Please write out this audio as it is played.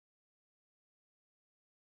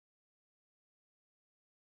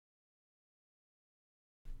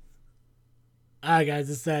Alright, guys,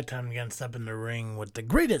 it's that time again. Step in the ring with the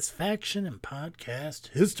greatest faction in podcast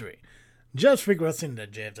history. Just Freak Wrestling, the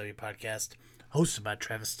JFW podcast, hosted by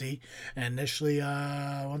Travis D. And initially,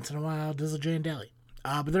 once in a while, Dizzle J and Daly.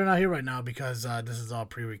 But they're not here right now because this is all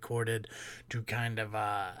pre-recorded to kind of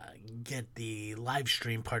get the live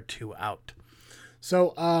stream part 2 out.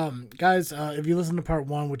 So, guys, if you listen to part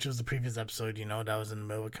 1, which was the previous episode, you know that was in the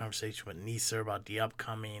middle of a conversation with Nisa about the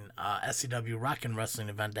upcoming SCW Rockin' Wrestling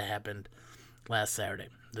event that happened last Saturday.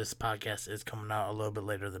 This podcast is coming out a little bit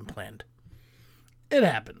later than planned. It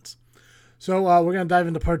happens. So we're going to dive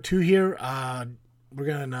into part 2 here. We're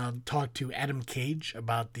going to talk to Adam Cage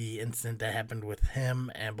about the incident that happened with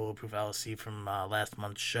him and Bulletproof LLC from last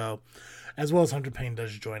month's show, as well as Hunter Payne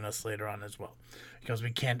does join us later on as well, because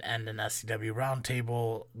we can't end an SCW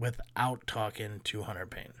roundtable without talking to Hunter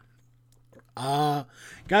Payne.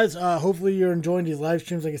 Guys, hopefully you're enjoying these live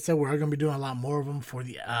streams. Like I said, we're going to be doing a lot more of them for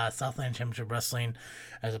the Southland Championship Wrestling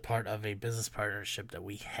as a part of a business partnership that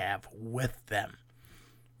we have with them.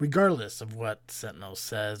 Regardless of what Sentinel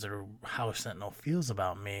says or how Sentinel feels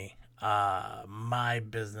about me, my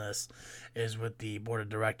business is with the board of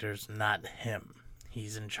directors, not him.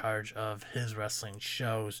 He's in charge of his wrestling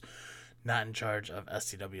shows, not in charge of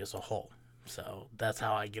SCW as a whole. So that's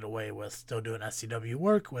how I get away with still doing SCW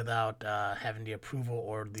work without having the approval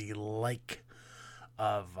or the like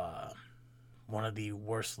of one of the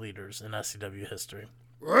worst leaders in SCW history.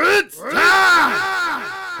 It's time!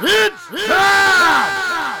 It's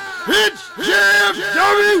time! It's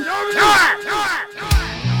JFW time!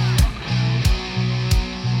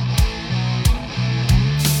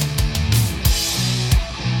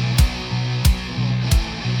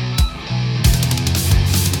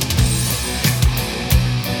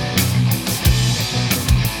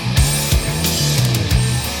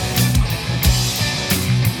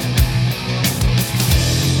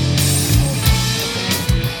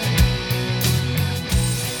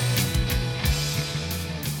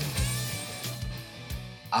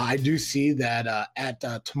 I do see that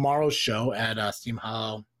at tomorrow's show at Steam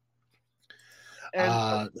Hollow.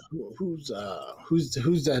 Who's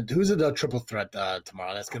the triple threat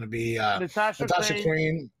tomorrow? That's going to be Natasha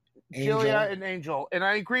Crane, Julia, and Angel. And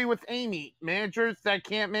I agree with Amy. Managers that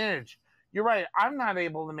can't manage. You're right. I'm not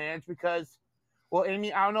able to manage because, well,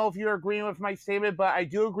 Amy, I don't know if you're agreeing with my statement, but I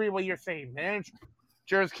do agree with what you're saying.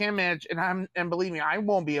 Managers can't manage, and believe me, I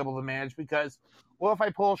won't be able to manage because, what if I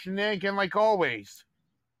pull a shenanigan like always?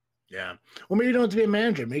 Yeah. Well, maybe you don't have to be a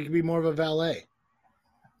manager. Maybe you can be more of a valet.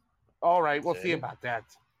 All right. We'll see about that.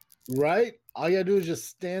 Right? All you got to do is just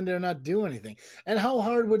stand there and not do anything. And how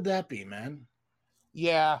hard would that be, man?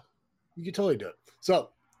 Yeah. You could totally do it.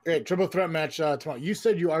 So, okay, triple threat match tomorrow. You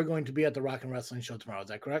said you are going to be at the Rockin' Wrestling show tomorrow. Is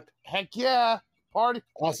that correct? Heck yeah. Party.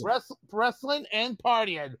 Awesome. Wrestling and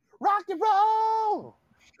partying. Rock and roll!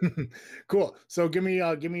 Cool. So give me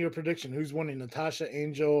your prediction. Who's winning, Natasha,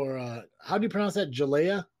 Angel, or how do you pronounce that?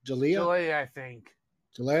 Jalea, I think.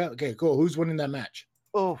 Jalea. Okay, cool. Who's winning that match?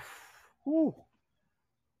 Oof. Ooh.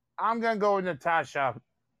 I'm gonna go with Natasha.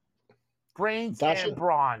 Brains and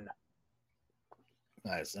brawn.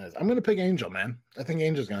 Nice. I'm gonna pick Angel, man. I think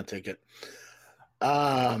Angel's gonna take it.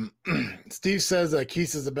 Steve says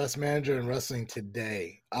Keith is the best manager in wrestling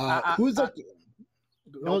today. Who's that?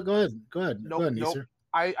 Nope. Go ahead. Nope, go ahead, Neeser.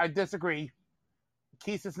 I disagree.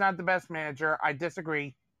 Keith is not the best manager. I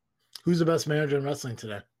disagree. Who's the best manager in wrestling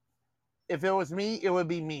today? If it was me, it would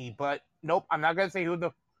be me. But nope, I'm not gonna say who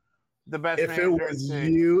the best manager is. If it was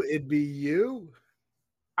you, it'd be you.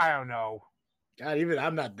 I don't know. God, even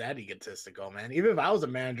I'm not that egotistical, man. Even if I was a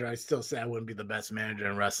manager, I'd still say I wouldn't be the best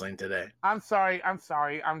manager in wrestling today. I'm sorry. I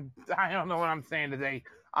don't know what I'm saying today.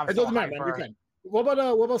 It doesn't matter, man. You can. What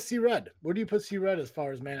about C-Red? Where do you put C-Red as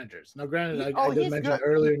far as managers? Now, granted, I did mention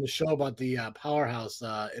earlier in the show about the Powerhouse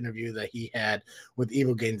interview that he had with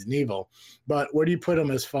Evil Gains and Evil, but where do you put him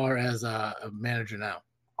as far as a manager now?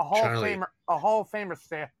 A Hall of Famer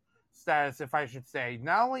status, if I should say.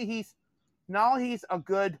 Not only he's a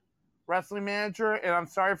good wrestling manager, and I'm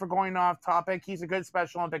sorry for going off topic, he's a good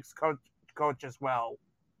Special Olympics coach as well.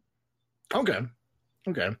 Okay.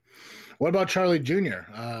 What about Charlie Jr.?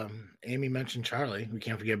 Amy mentioned Charlie. We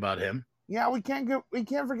can't forget about him. Yeah, we can't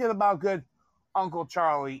forget about good Uncle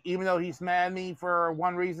Charlie, even though he's mad at me for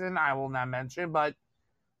one reason I will not mention, but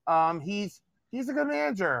he's a good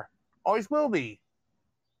manager. Always will be.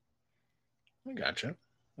 I gotcha.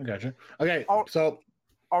 Okay, so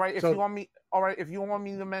all right, if you want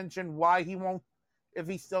me to mention why he won't, if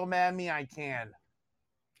he's still mad at me, I can.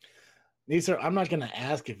 Nisa, I'm not going to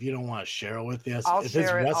ask if you don't want to share it with us.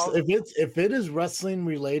 If it is wrestling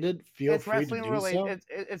related, feel free to do so.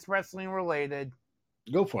 It's wrestling related.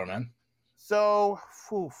 Go for it, man. So,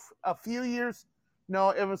 a few years, no,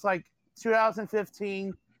 it was like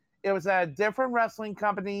 2015. It was at a different wrestling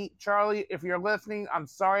company. Charlie, if you're listening, I'm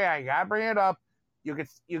sorry, I gotta bring it up. You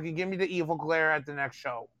can give me the evil glare at the next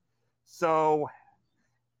show. So,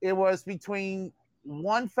 it was between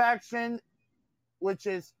one faction, which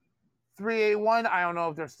is 3A1. I don't know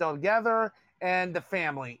if they're still together, and the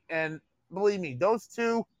family. And believe me, those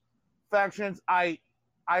two factions I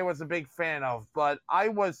was a big fan of, but I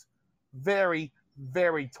was very,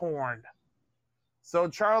 very torn. So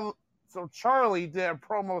Charlie did a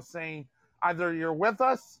promo saying either you're with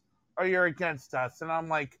us or you're against us, and I'm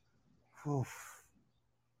like, oof.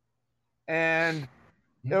 And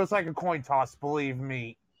it was like a coin toss, believe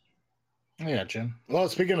me. Yeah, Jim. Well,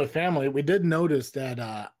 speaking of family, we did notice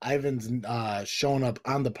that Ivan's showing up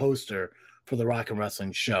on the poster for the Rock and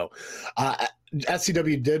Wrestling show.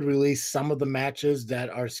 SCW did release some of the matches that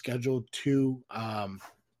are scheduled to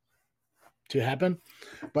happen,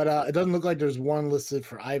 but it doesn't look like there's one listed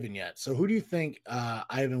for Ivan yet. So who do you think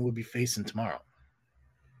Ivan would be facing tomorrow?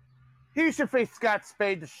 He should face Scott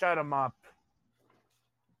Spade to shut him up.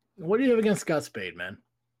 What do you have against Scott Spade, man?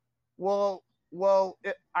 Well,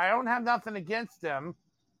 I don't have nothing against him.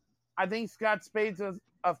 I think Scott Spade's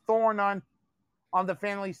a thorn on the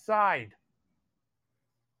family side.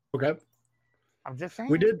 Okay. I'm just saying.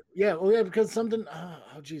 We did, yeah. Well, yeah, because something.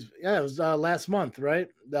 Oh, geez, yeah. It was last month, right?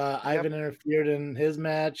 Ivan interfered in his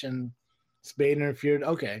match, and Spade interfered.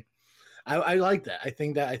 Okay, I like that. I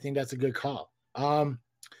think that's a good call.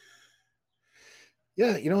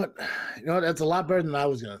 Yeah, you know what? That's a lot better than I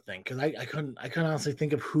was gonna think, because I couldn't honestly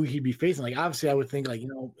think of who he'd be facing. Like, obviously, I would think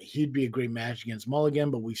he'd be a great match against Mulligan,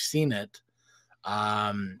 but we've seen it.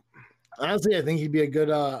 Honestly, I think he'd be a good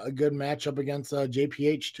matchup against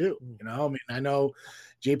JPH too. I know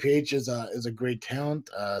JPH is a great talent.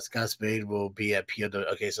 Scott Spade will be at POW.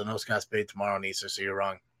 Okay, so no Scott Spade tomorrow, Nisa. So you're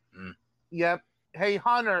wrong. Yep. Hey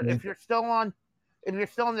Hunter, if you're still in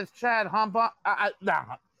this chat,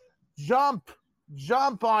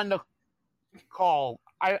 jump on the call.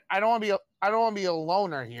 I don't want to be a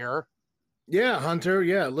loner here. Yeah, Hunter.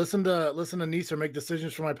 Yeah, listen to Nisa make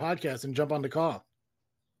decisions for my podcast and jump on the call.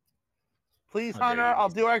 Please, Hunter, I'll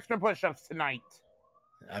do extra push-ups tonight.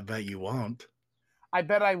 I bet you won't. I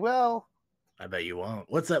bet I will. I bet you won't.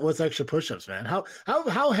 What's extra push-ups, man? How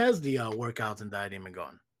has the workouts and dieting been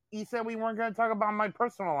going? You said we weren't going to talk about my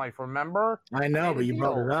personal life, remember? I know, but you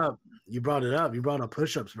brought it up. You brought up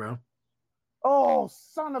push-ups, bro. Oh,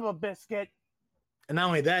 son of a biscuit. And not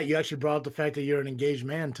only that, you actually brought up the fact that you're an engaged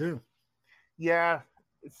man, too. Yeah.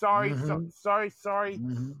 Sorry. Mm-hmm. Sorry.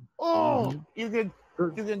 Mm-hmm. Oh, mm-hmm.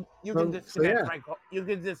 You can disconnect my call. You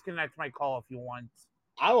can disconnect my call if you want.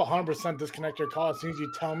 I will 100% disconnect your call as soon as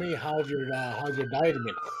you tell me how's your diet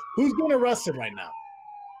been. Who's being arrested right now?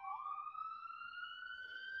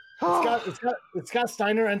 It's Scott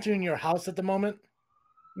Steiner entering your house at the moment?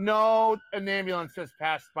 No, an ambulance just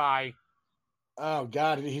passed by. Oh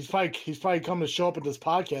God, he's probably coming to show up at this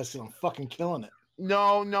podcast and I'm fucking killing it.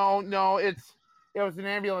 No. It was an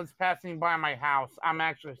ambulance passing by my house. I'm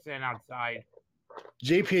actually sitting outside.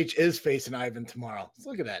 JPH is facing Ivan tomorrow. So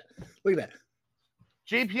look at that.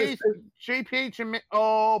 JPH and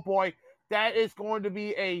oh boy, that is going to be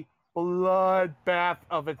a bloodbath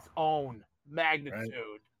of its own magnitude.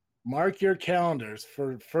 Right. Mark your calendars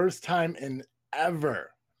for first time in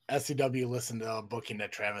ever. SCW listened to a booking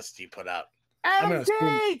that Travis T put out. Adam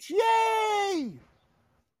Page, yay!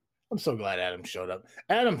 I'm so glad Adam showed up.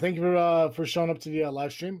 Adam, thank you for showing up to the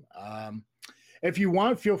live stream. If you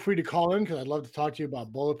want, feel free to call in because I'd love to talk to you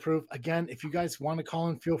about Bulletproof. Again, if you guys want to call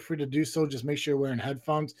in, feel free to do so. Just make sure you're wearing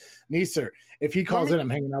headphones. Neeser, if he calls in, I'm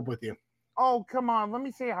hanging up with you. Oh, come on. Let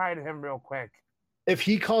me say hi to him real quick. If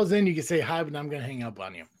he calls in, you can say hi, but I'm going to hang up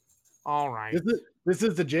on you. All right. This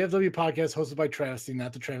is the JFW podcast hosted by Travis T,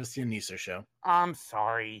 not the Travis T and Neeser show. I'm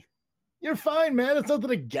sorry. You're fine, man. It's nothing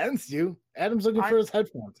against you. Adam's looking for his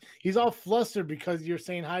headphones. He's all flustered because you're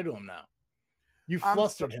saying hi to him now. You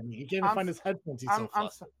flustered him. He can't even find his headphones. He's so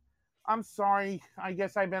flustered. I'm sorry. I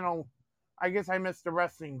guess I missed the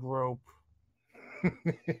wrestling group.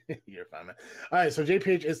 You're fine, man. All right, so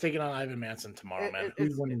JPH is taking on Ivan Manson tomorrow, man.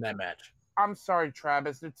 Who's winning that match? I'm sorry,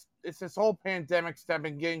 Travis. It's this whole pandemic stuff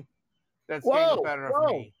getting getting better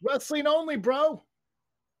of me. Wrestling only, bro.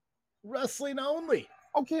 Wrestling only.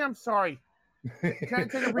 Okay, I'm sorry. Can I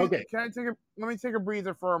take a breather? Okay. Let me take a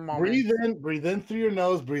breather for a moment. Breathe in through your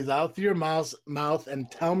nose, breathe out through your mouth,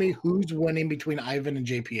 and tell me who's winning between Ivan and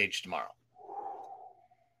JPH tomorrow.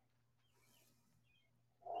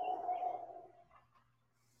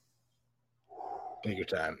 Take your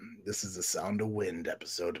time. This is the Sound of Wind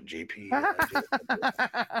episode of JP.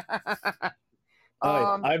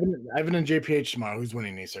 All right, Ivan and JPH tomorrow. Who's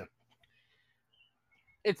winning, Neeser?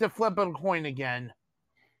 It's a flip of a coin again.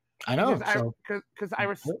 I know. Because I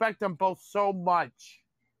respect them both so much.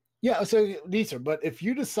 Yeah, so Neeser, but if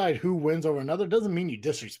you decide who wins over another, doesn't mean you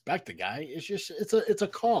disrespect the guy. It's just it's a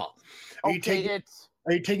call. Are you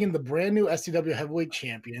taking the brand new SCW heavyweight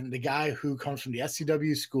champion, the guy who comes from the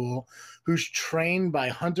SCW school, who's trained by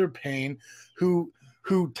Hunter Payne, who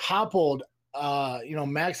toppled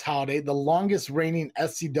Max Holiday, the longest reigning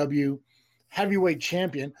SCW heavyweight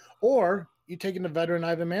champion, or you taking the veteran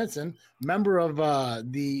Ivan Manson, member of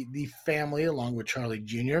the family, along with Charlie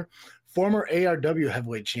Jr., former ARW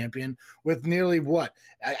heavyweight champion with nearly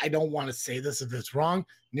I don't want to say this if it's wrong,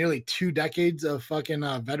 nearly 2 decades of fucking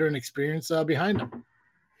veteran experience behind him.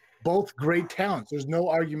 Both great talents. There's no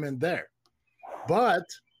argument there. But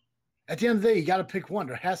at the end of the day, you got to pick one.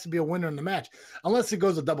 There has to be a winner in the match, unless it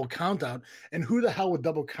goes a double count out. And who the hell would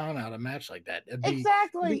double count out a match like that?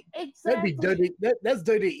 Exactly. That'd be that's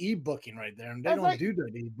WWE booking right there, and they don't do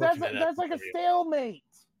WWE booking. That's like a stalemate.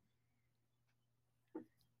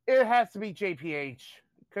 It has to be JPH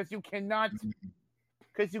because you cannot.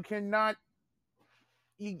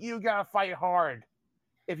 You gotta fight hard.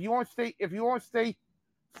 If you want to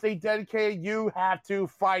stay dedicated, you have to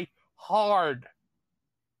fight hard.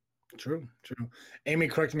 True. Amy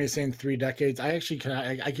corrected me saying 3 decades. I actually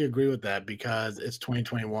can agree with that because it's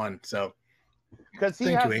 2021. So because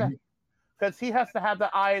he has to have the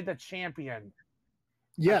eye of the champion.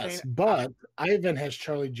 Yes, but Ivan has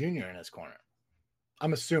Charlie Jr. in his corner.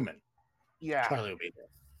 I'm assuming. Yeah. Charlie will be there.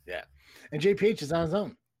 Yeah. And JPH is on his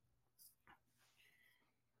own.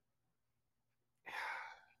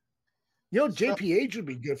 JPH would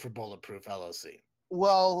be good for Bulletproof LLC.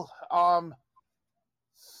 Well, what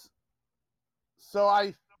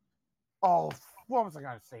was I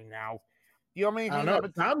gonna say now? You know what I mean? I don't know.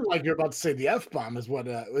 It sounded like you're about to say the F-bomb is what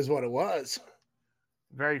it was.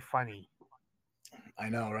 Very funny. I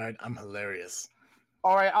know, right? I'm hilarious.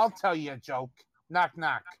 All right, I'll tell you a joke. Knock,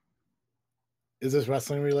 knock. Is this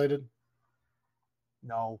wrestling related?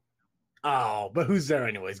 No. Oh, but who's there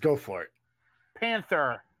anyways? Go for it.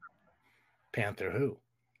 Panther. Panther who?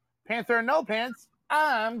 Panther no pants.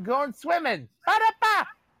 I'm going swimming. Ba-da-ba!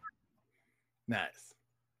 Nice.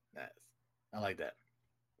 I like that.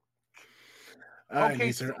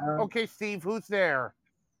 Okay, okay, Steve, who's there?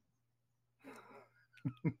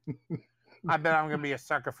 I bet I'm going to be a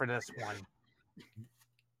sucker for this one.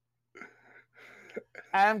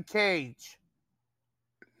 Adam Cage.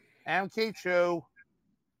 Adam Cage show.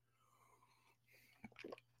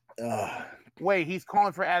 Wait, he's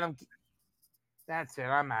calling for Adam. That's it.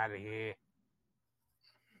 I'm out of here.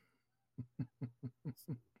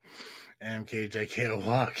 Adam Cage, I can't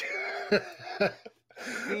walk. I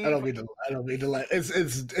don't mean to laugh.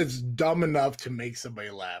 It's dumb enough to make somebody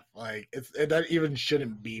laugh. Like that even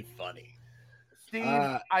shouldn't be funny. Steve,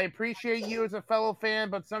 I appreciate you as a fellow fan,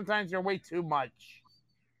 but sometimes you're way too much.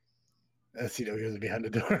 CW is behind the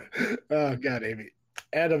door. Oh God, Amy.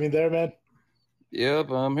 Adam, you there, man?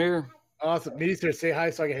 Yep, I'm here. Awesome. Meester, say hi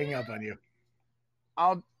so I can hang up on you.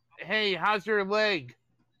 Hey, how's your leg?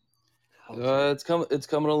 It's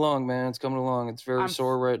coming along, man. It's coming along. It's very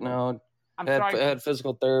sore right now. I had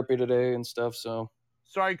physical therapy today and stuff, so.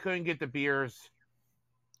 Sorry I couldn't get the beers.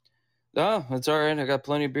 No, it's all right. I got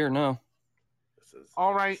plenty of beer now.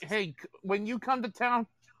 All right. Hey, when you come to town,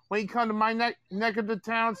 when you come to my neck of the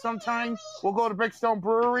town sometime, we'll go to Brickstone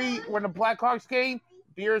Brewery when the Blackhawks game.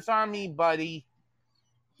 Beers on me, buddy.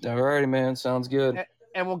 All righty, man. Sounds good.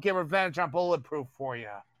 And we'll get revenge on Bulletproof for you.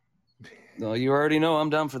 No, you already know I'm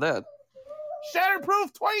down for that.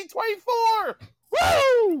 Shatterproof 2024!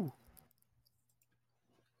 Woo!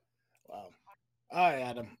 Wow. All right,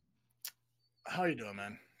 Adam. How are you doing,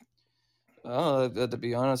 man? To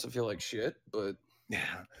be honest, I feel like shit, but yeah.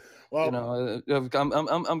 Well, you know,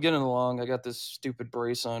 I'm getting along. I got this stupid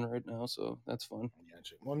brace on right now, so that's fun.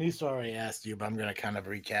 Well, Nisa already asked you, but I'm gonna kind of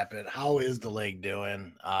recap it. How is the leg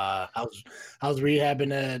doing? How's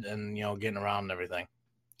rehabbing it, and getting around and everything?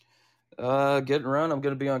 Getting around. I'm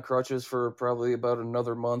gonna be on crutches for probably about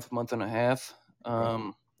another month and a half.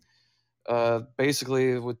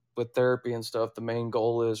 Basically with therapy and stuff, the main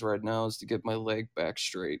goal is right now is to get my leg back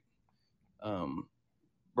straight.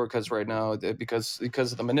 Because right now, because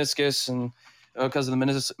of the meniscus and because of the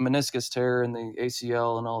meniscus tear and the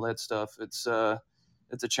ACL and all that stuff, it's a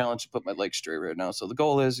challenge to put my leg straight right now. So the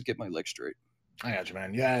goal is to get my leg straight. I got you,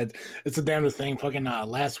 man. Yeah, it's a damnest thing. Fucking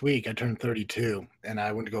last week I turned 32 and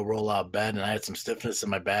I went to go roll out of bed and I had some stiffness in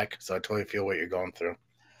my back, so I totally feel what you're going through.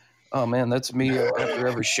 Oh man, that's me after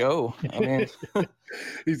every show. I mean,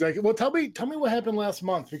 He's like, well, tell me what happened last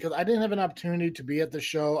month, because I didn't have an opportunity to be at the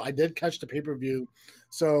show. I did catch the pay-per-view.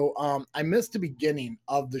 So I missed the beginning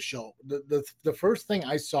of the show. The first thing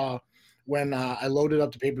I saw when I loaded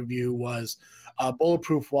up the pay-per-view was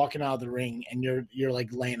Bulletproof walking out of the ring, and you're like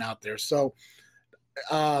laying out there. So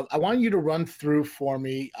I want you to run through for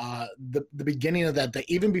me the beginning of that day,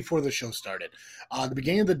 even before the show started. The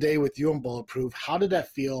beginning of the day with you and Bulletproof, how did that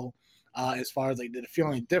feel? As far as like, did it feel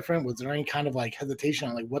any different? Was there any kind of like hesitation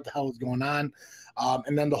on like what the hell was going on?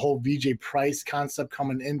 And then the whole VJ Price concept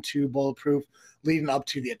coming into Bulletproof, leading up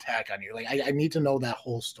to the attack on you. Like, I need to know that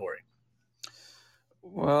whole story.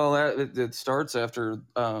 well, it starts after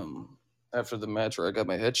the match where I got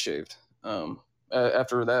my head shaved.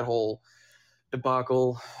 After that whole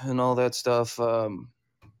debacle and all that stuff, I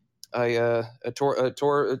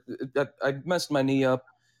messed my knee up.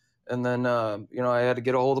 And then, I had to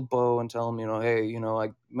get a hold of Bo and tell him, hey, I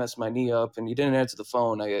messed my knee up, and he didn't answer the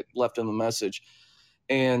phone. I had left him a message,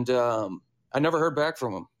 and I never heard back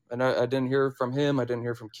from him. And I didn't hear from him. I didn't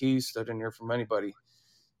hear from Keith. I didn't hear from anybody.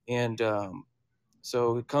 And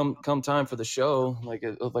so come time for the show, like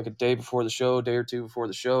a day before the show, day or two before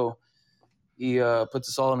the show, he puts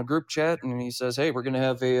us all in a group chat, and he says, hey, we're going to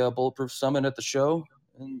have a Bulletproof Summit at the show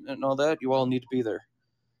and all that. You all need to be there.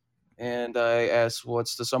 And I asked,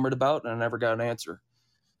 what's the summit about? And I never got an answer.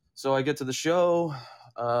 So I get to the show.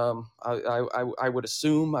 I would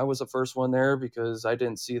assume I was the first one there because I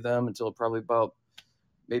didn't see them until probably about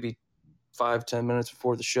maybe 5-10 minutes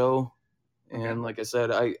before the show. And like I said,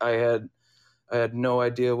 I had no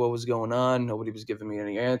idea what was going on. Nobody was giving me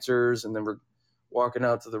any answers. And then we're walking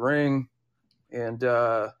out to the ring. And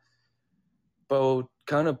Bo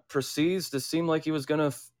kind of proceeds to seem like he was going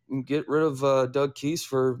to get rid of Doug Keith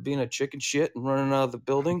for being a chicken shit and running out of the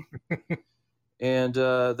building. And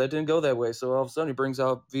that didn't go that way. So all of a sudden he brings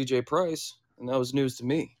out VJ Price, and that was news to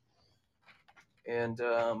me. And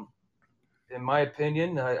in my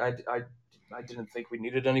opinion, I didn't think we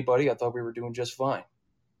needed anybody. I thought we were doing just fine.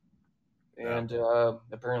 And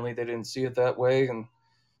apparently they didn't see it that way. And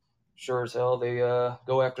sure as hell, they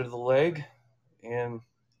go after the leg. And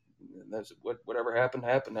that's whatever happened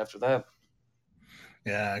after that.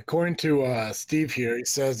 Yeah, according to Steve here, he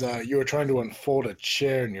says you were trying to unfold a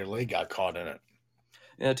chair and your leg got caught in it.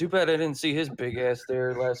 Yeah, too bad I didn't see his big ass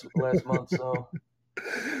there last month.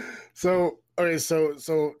 So okay,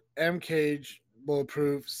 so M Cage,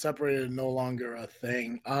 Bulletproof, separated, no longer a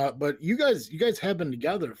thing. But you guys have been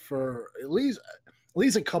together for at least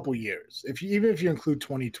a couple years. Even if you include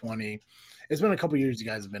 2020, it's been a couple years you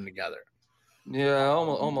guys have been together. Yeah,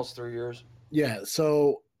 almost 3 years. Yeah.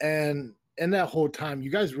 So and in that whole time, you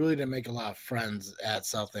guys really didn't make a lot of friends at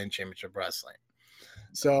Southland Championship Wrestling.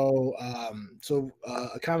 So,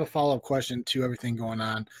 a kind of follow-up question to everything going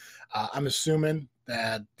on. I'm assuming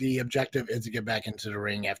that the objective is to get back into the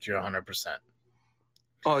ring after you're 100%.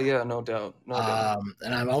 Oh, yeah, no doubt.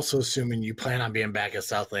 And I'm also assuming you plan on being back at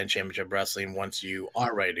Southland Championship Wrestling once you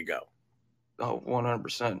are ready to go. Oh,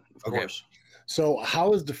 100%, of course. So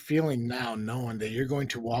how is the feeling now knowing that you're going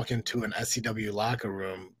to walk into an SCW locker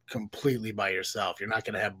room completely by yourself? You're not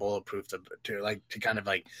going to have Bulletproof to kind of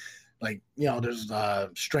like, there's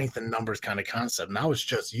strength in numbers kind of concept. Now it's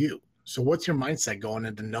just you. So what's your mindset going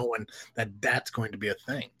into knowing that that's going to be a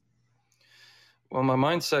thing? Well, my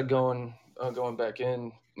mindset going back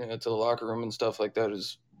in to the locker room and stuff like that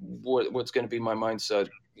is what's going to be my mindset,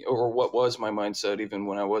 or what was my mindset even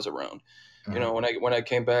when I was around. Mm-hmm. When I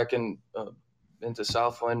came back into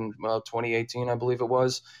Southland, 2018, I believe it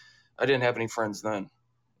was, I didn't have any friends then.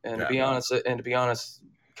 And to be honest,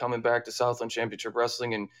 coming back to Southland Championship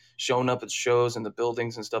Wrestling and showing up at shows and the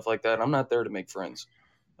buildings and stuff like that, I'm not there to make friends.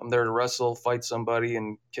 I'm there to wrestle, fight somebody,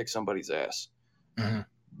 and kick somebody's ass. Mm-hmm.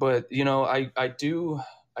 But I do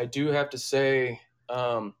have to say,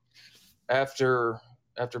 after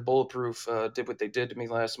Bulletproof did what they did to me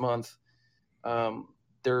last month,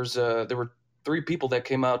 there were 3 people that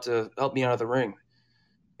came out to help me out of the ring.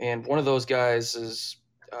 And one of those guys is,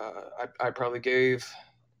 I probably gave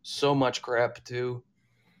so much crap to,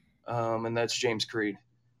 and that's James Creed.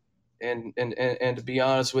 And to be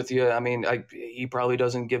honest with you, I mean, he probably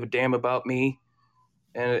doesn't give a damn about me.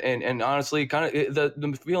 And honestly, kind of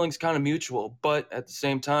the feeling's kind of mutual, but at the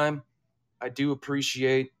same time, I do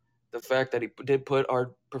appreciate the fact that he did put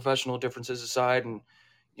our professional differences aside and,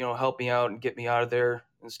 help me out and get me out of there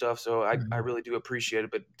and stuff. So I really do appreciate it.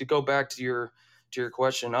 But to go back to your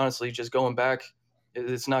question, honestly, just going back,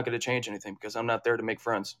 it's not going to change anything because I'm not there to make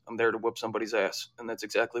friends. I'm there to whoop somebody's ass. And that's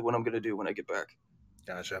exactly what I'm going to do when I get back.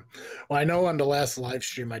 Gotcha. Well, I know on the last live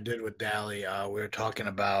stream I did with Dally, we were talking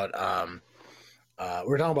about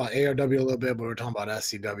ARW a little bit, but we were talking about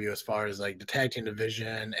SCW as far as like the tag team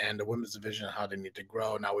division and the women's division and how they need to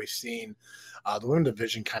grow. Now we've seen the women's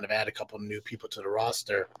division kind of add a couple of new people to the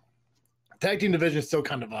roster. Tag team division is still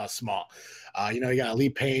kind of small. You got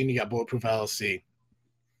Elite Pain, you got Bulletproof LLC.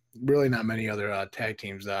 Really not many other tag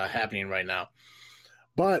teams happening right now.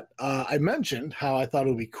 But I mentioned how I thought it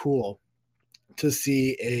would be cool to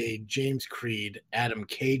see a James Creed, Adam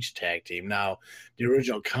Cage tag team. Now, the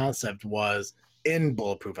original concept was in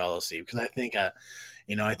Bulletproof LLC because I think, I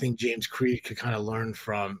think James Creed could kind of learn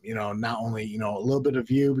from, not only, a little bit of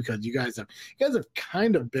you because you guys have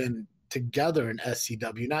kind of been together in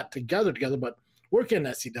SCW, not together, but working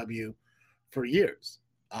in SCW for years.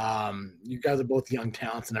 You guys are both young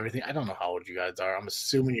talents and everything. I don't know how old you guys are. I'm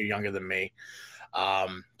assuming you're younger than me.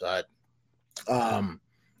 But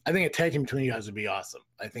I think a tag team between you guys would be awesome.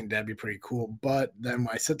 I think that'd be pretty cool. But then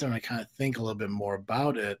when I sit there and I kind of think a little bit more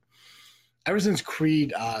about it, ever since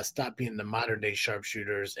Creed stopped being the modern day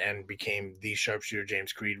sharpshooters and became the sharpshooter,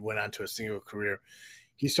 James Creed went on to a single career,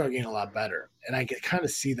 he started getting a lot better. And I can kind of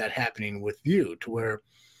see that happening with you to where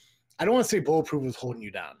I don't want to say Bulletproof was holding you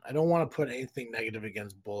down. I don't want to put anything negative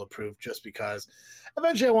against Bulletproof just because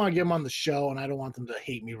eventually I want to get them on the show and I don't want them to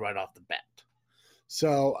hate me right off the bat.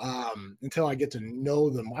 So until I get to know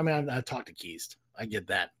them, I mean, I talked to Keist. I get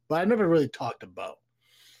that. But I never really talked to Bo.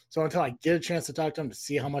 So until I get a chance to talk to him to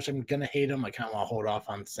see how much I'm going to hate him, I kind of want to hold off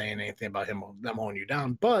on saying anything about them holding you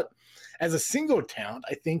down. But as a single talent,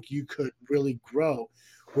 I think you could really grow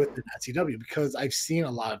with the SCW because I've seen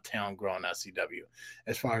a lot of talent grow in SCW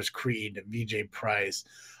as far as Creed, VJ Price.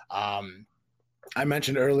 I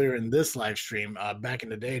mentioned earlier in this live stream, back in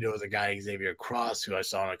the day, there was a guy, Xavier Cross, who I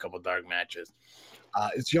saw in a couple of dark matches.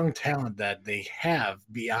 It's young talent that they have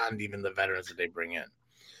beyond even the veterans that they bring in.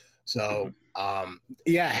 So,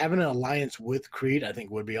 having an alliance with Creed, I think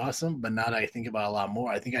would be awesome. But now that I think about it a lot more,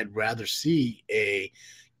 I think I'd rather see a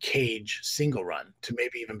Cage single run to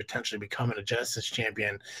maybe even potentially becoming a Genesis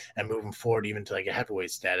champion and moving forward even to like a heavyweight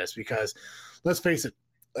status. Because let's face it,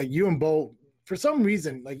 like you and Bo, for some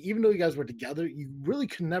reason, like even though you guys were together, you really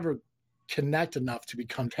could never connect enough to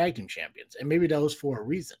become tag team champions. And maybe that was for a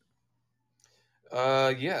reason.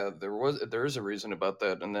 There is a reason about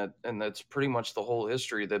that, and that's pretty much the whole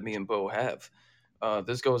history that me and Bo have.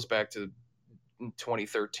 This goes back to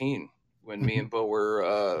 2013 when me and Bo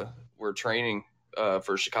were training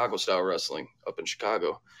for Chicago style wrestling up in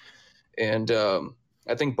Chicago, and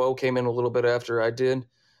I think Bo came in a little bit after I did,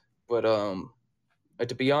 but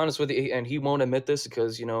to be honest with you, and he won't admit this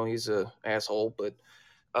because he's a asshole, but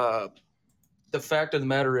the fact of the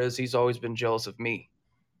matter is he's always been jealous of me.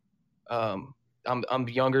 I'm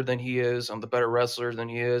younger than he is. I'm the better wrestler than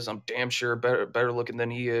he is. I'm damn sure better looking than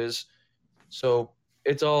he is. So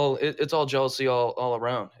it's all jealousy all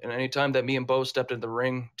around. And anytime that me and Bo stepped in the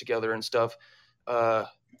ring together and stuff,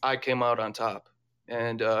 I came out on top.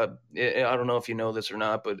 And I don't know if you know this or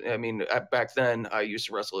not, but I mean, back then I used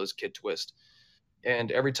to wrestle as Kid Twist.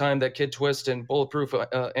 And every time that Kid Twist and Bulletproof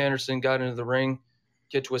Anderson got into the ring,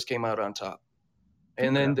 Kid Twist came out on top.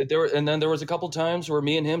 And then there was a couple times where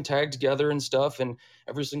me and him tagged together and stuff, and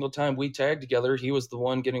every single time we tagged together, he was the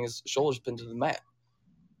one getting his shoulders pinned to the mat.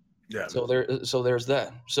 Yeah. So there's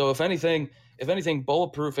that. So if anything,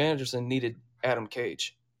 Bulletproof Anderson needed Adam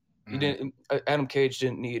Cage. Adam Cage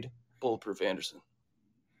didn't need Bulletproof Anderson.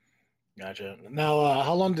 Gotcha. Now,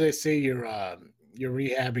 how long do they say your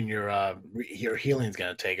rehab and your healing is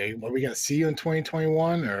going to take? Are we going to see you in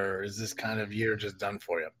 2021, or is this kind of year just done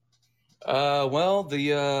for you? Well,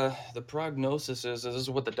 the prognosis is, this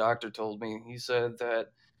is what the doctor told me. He said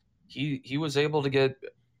that he was able to get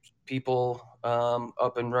people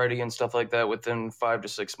up and ready and stuff like that within 5 to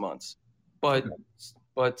 6 months. But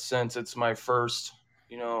since it's my first,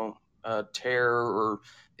 tear or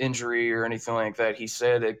injury or anything like that, he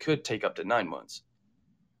said it could take up to 9 months.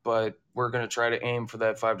 But we're going to try to aim for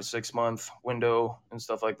that 5 to 6 month window and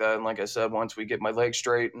stuff like that. And like I said, once we get my legs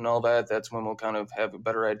straight and all that, that's when we'll kind of have a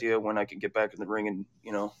better idea when I can get back in the ring and,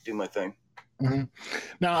 do my thing. Mm-hmm.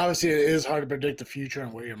 Now, obviously, it is hard to predict the future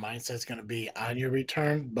and where your mindset's going to be on your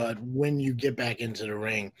return. But when you get back into the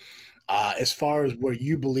ring, as far as where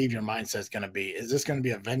you believe your mindset's going to be, is this going to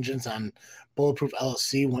be a vengeance on Bulletproof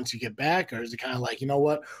LLC once you get back? Or is it kind of like,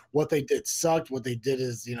 what they did sucked. What they did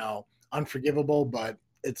is, unforgivable, but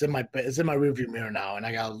it's in my rearview mirror now, and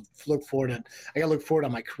I gotta look forward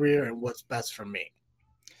on my career and what's best for me.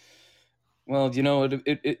 Well,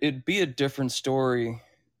 it'd be a different story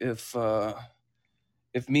if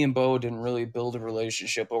me and Bo didn't really build a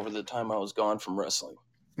relationship over the time I was gone from wrestling.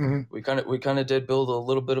 Mhm. We kind of did build a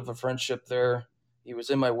little bit of a friendship there. He was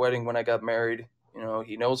in my wedding when I got married. You know,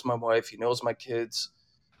 he knows my wife, he knows my kids,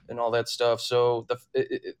 and all that stuff. So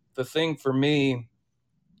the thing for me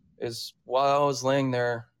is while I was laying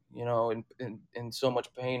there, you know, in so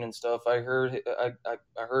much pain and stuff, I heard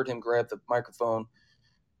him grab the microphone,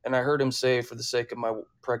 and I heard him say, "For the sake of my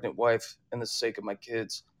pregnant wife and the sake of my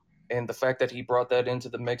kids," and the fact that he brought that into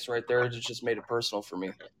the mix right there, it just made it personal for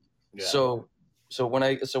me. Yeah. So when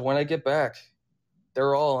I get back,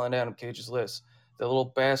 they're all on Adam Cage's list. The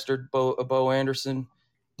little bastard Bo Anderson,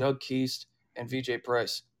 Doug Keast, and VJ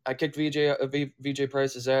Price. I kicked VJ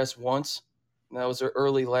Price's ass once, and that was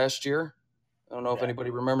early last year. I don't know if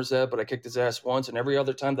anybody remembers that, but I kicked his ass once, and every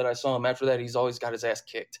other time that I saw him after that, he's always got his ass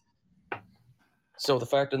kicked. So the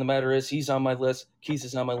fact of the matter is, he's on my list, Keast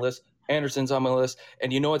is on my list, Anderson's on my list,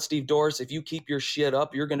 and you know what, Steve Doris, if you keep your shit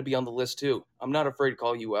up, you're going to be on the list too. I'm not afraid to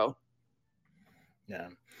call you out. Yeah.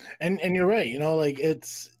 And you're right, you know, like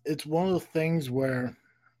it's one of the things where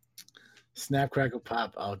snap crackle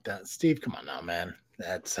pop out that Steve, come on now, man.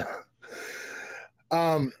 That's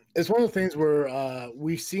it's one of the things where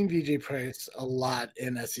we've seen VJ Price a lot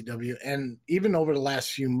in SCW, and even over the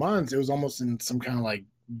last few months, it was almost in some kind of like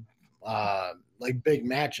big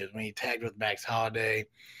matches when he tagged with Max Holiday,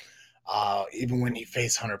 even when he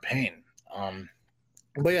faced Hunter Payne.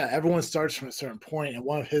 But yeah, everyone starts from a certain point, and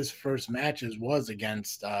one of his first matches was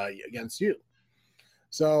against you.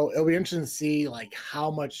 So it'll be interesting to see like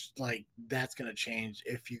how much like that's going to change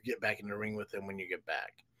if you get back in the ring with him when you get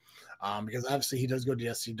back. Because obviously he does go to the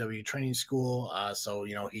SCW training school, so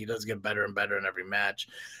you know he does get better and better in every match.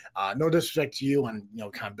 No disrespect to you on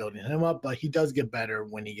kind of building him up, but he does get better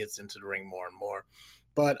when he gets into the ring more and more.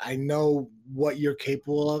 But I know what you're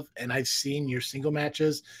capable of, and I've seen your single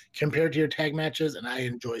matches compared to your tag matches, and I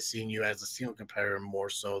enjoy seeing you as a single competitor more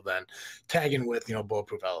so than tagging with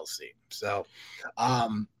Bulletproof LLC. So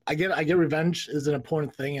I get revenge is an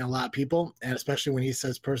important thing in a lot of people, and especially when he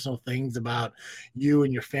says personal things about you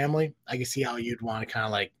and your family, I can see how you'd want to kind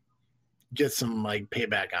of like get some like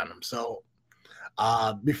payback on them. So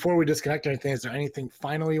before we disconnect or anything, is there anything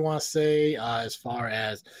final you want to say as far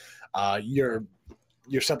as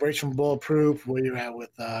your separation from Bulletproof, where you're at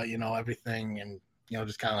with everything, and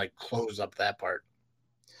just kind of like close up that part?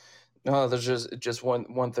 No, there's just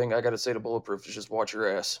one thing I got to say to Bulletproof is just watch your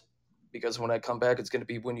ass, because when I come back, it's going to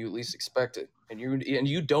be when you least expect it, and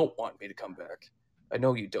you don't want me to come back. I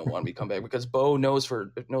know you don't want me to come back because Bo knows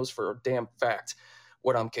for a damn fact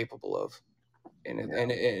what I'm capable of, and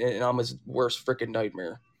I'm his worst freaking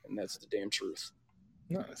nightmare, and that's the damn truth.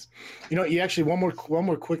 Nice. You actually one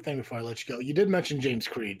more quick thing before I let you go. You did mention James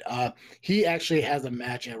Creed. He actually has a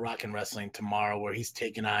match at Rock and Wrestling tomorrow where he's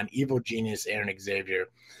taking on Evil Genius Aaron Xavier.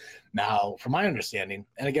 Now, from my understanding,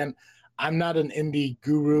 and again, I'm not an indie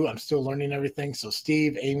guru. I'm still learning everything. So,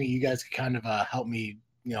 Steve, Amy, you guys could kind of help me,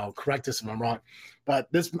 correct this if I'm wrong.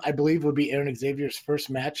 But this, I believe, would be Aaron Xavier's first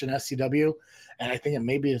match in SCW, and I think it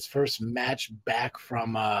may be his first match back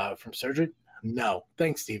from surgery. No,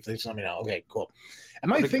 thanks, Steve. Thanks for letting me know. Okay, cool.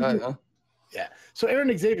 Am I thinking? Huh? Yeah. So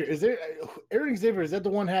Aaron Xavier, is that the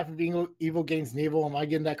one half of Evil Gains Evil? Am I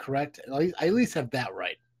getting that correct? I at least have that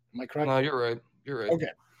right. Am I correct? No, you're right. Okay.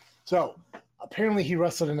 So apparently he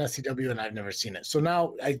wrestled in SCW, and I've never seen it. So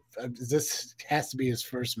now this has to be his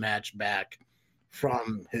first match back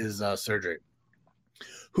from his surgery.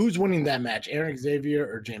 Who's winning that match, Aaron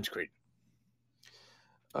Xavier or James Creed?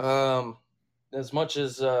 As much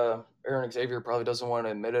as Aaron Xavier probably doesn't want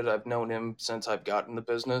to admit it, I've known him since I've gotten the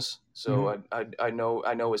business, so I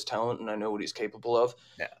know his talent and I know what he's capable of.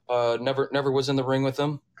 Yeah. Never was in the ring with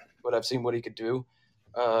him, but I've seen what he could do.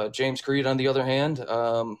 James Creed, on the other hand,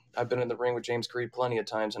 I've been in the ring with James Creed plenty of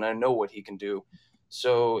times, and I know what he can do.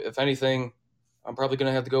 So if anything, I'm probably going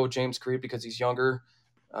to have to go with James Creed because he's younger.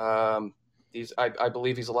 I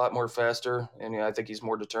believe he's a lot more faster, and I think he's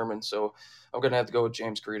more determined. So I'm going to have to go with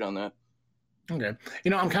James Creed on that. Okay.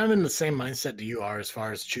 I'm kind of in the same mindset that you are as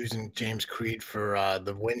far as choosing James Creed for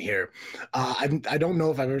the win here. I don't know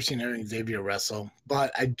if I've ever seen Aaron Xavier wrestle,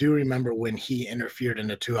 but I do remember when he interfered in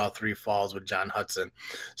the 2 out 3 falls with John Hudson.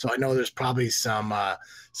 So I know there's probably some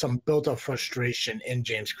built-up frustration in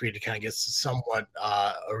James Creed to kind of get somewhat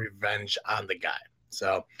a revenge on the guy.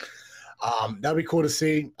 So that'd be cool to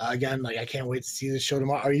see. Again, like I can't wait to see the show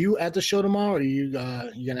tomorrow. Are you at the show tomorrow, or are you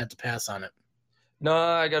gonna have to pass on it? No,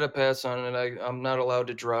 I got to pass on it. I'm not allowed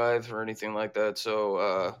to drive or anything like that.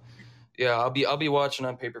 So, yeah, I'll be watching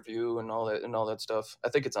on pay-per-view and all that stuff. I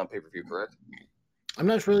think it's on pay-per-view, correct? I'm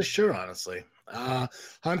not really sure, honestly.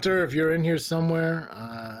 Hunter, if you're in here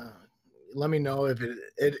somewhere, let me know if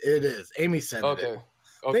it is. Amy said okay. it.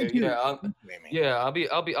 Okay, Thank you. yeah, Amy. yeah.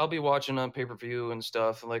 I'll be watching on pay-per-view and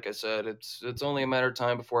stuff. And like I said, it's only a matter of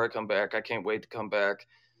time before I come back. I can't wait to come back,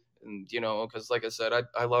 and because like I said,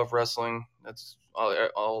 I love wrestling. That's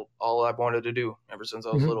all I've wanted to do ever since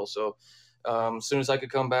I was little. So, as soon as I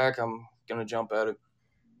could come back, I'm gonna jump at it.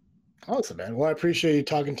 Awesome, man. Well, I appreciate you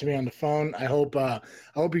talking to me on the phone. I hope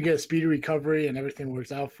you get a speedy recovery and everything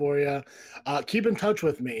works out for you. Keep in touch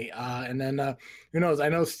with me, and then who knows? I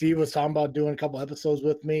know Steve was talking about doing a couple episodes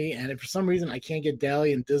with me, and if for some reason I can't get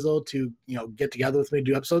Dally and Dizzle to get together with me to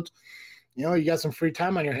do episodes, you got some free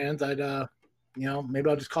time on your hands. I'd maybe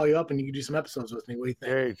I'll just call you up and you can do some episodes with me. What do you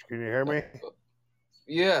think? Gage, can you hear me?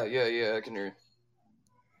 Yeah, I can hear you.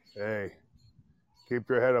 Hey, keep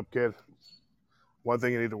your head up, kid. One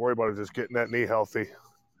thing you need to worry about is just getting that knee healthy.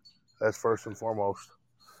 That's first and foremost.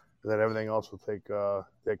 And then everything else will take care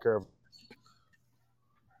of it.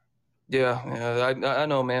 Yeah, I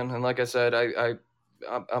know, man. And like I said,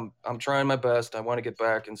 I'm trying my best. I want to get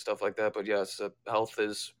back and stuff like that. But yes, health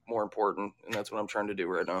is more important, and that's what I'm trying to do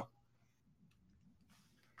right now.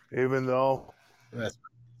 Even though That's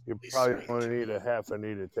you probably only need a half a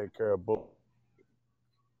knee to take care of both.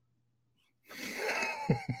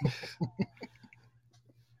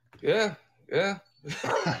 Yeah.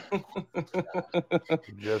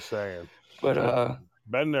 Just saying. But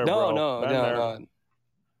been there, bro. No.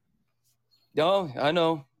 No, I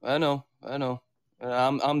know.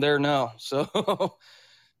 I'm there now. So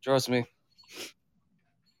trust me.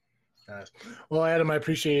 Nice. Well, Adam, I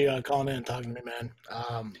appreciate you calling in and talking to me, man.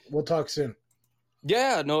 We'll talk soon.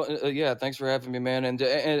 Yeah, no, yeah. Thanks for having me, man. And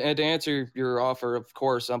to answer your offer, of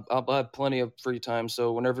course, I'll have plenty of free time.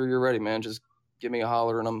 So whenever you're ready, man, just give me a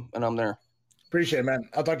holler, and I'm there. Appreciate it, man.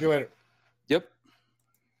 I'll talk to you later. Yep.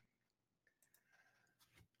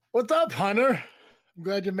 What's up, Hunter? I'm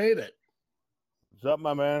glad you made it. What's up,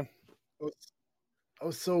 my man? I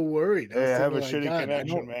was so worried. Hey, I have a shitty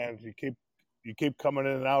connection, man. You keep coming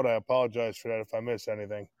in and out. I apologize for that if I miss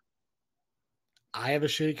anything. I have a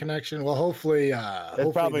shitty connection. Well, hopefully,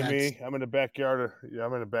 it's probably me. I'm in the backyard.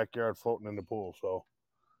 I'm in the backyard floating in the pool. So.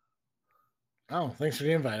 Oh, thanks for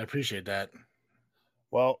the invite. I appreciate that.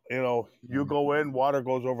 Well, you go in, water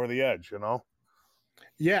goes over the edge.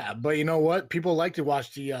 Yeah, but you know what? People like to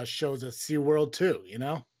watch the shows at SeaWorld too.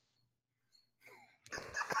 All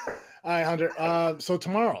right, Hunter. So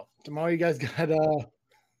tomorrow you guys got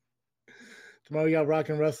tomorrow you got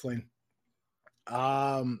Rockin' Wrestling.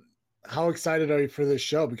 How excited are you for this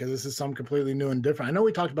show? Because this is something completely new and different. I know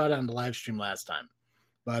we talked about it on the live stream last time,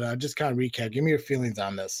 but just kind of recap. Give me your feelings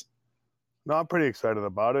on this. No, I'm pretty excited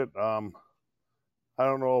about it. I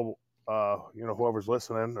don't know, whoever's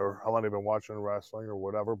listening or how long they've been watching wrestling or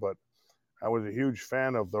whatever, but I was a huge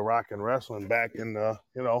fan of the Rockin' Wrestling back in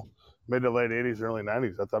mid to late 80s, early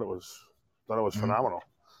 90s. I thought it was phenomenal.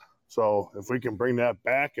 So if we can bring that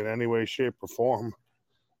back in any way, shape, or form,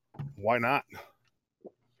 why not?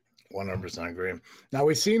 100% agree. Now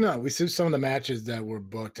we see some of the matches that were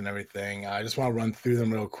booked and everything. I just want to run through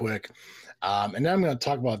them real quick, and then I'm going to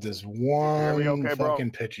talk about this one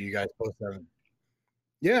fucking picture you guys posted.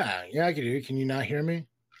 Yeah, I can hear you. Can you not hear me?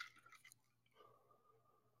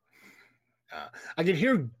 I can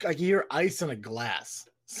hear ice in a glass.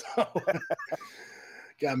 So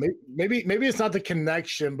yeah, maybe it's not the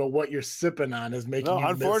connection, but what you're sipping on is making. No,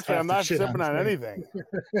 unfortunately, I'm not sipping on anything.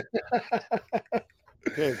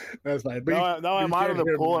 Okay. That's fine. Now I'm out of the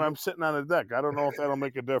pool and I'm sitting on the deck. I don't know if that'll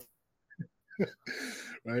make a difference.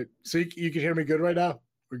 Right. So you can hear me good right now?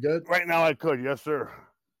 We're good? Right now I could. Yes, sir.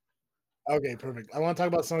 Okay, perfect. I want to talk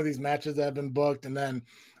about some of these matches that have been booked, and then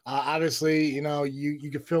obviously,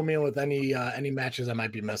 you can fill me in with any matches I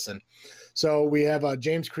might be missing. So we have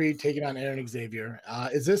James Creed taking on Aaron Xavier.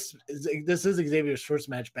 This is Xavier's first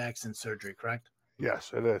match back since surgery, correct?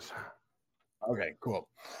 Yes, it is. Okay, cool.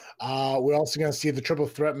 We're also going to see the triple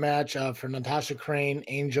threat match for Natasha Crane,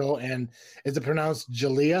 Angel, and is it pronounced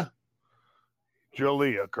Jalea?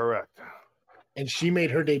 Jalea, correct. And she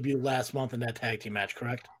made her debut last month in that tag team match,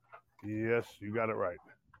 correct? Yes, you got it right.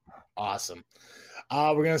 Awesome.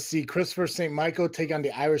 We're going to see Christopher St. Michael take on the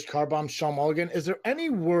Irish car bomb, Sean Mulligan. Is there any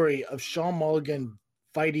worry of Sean Mulligan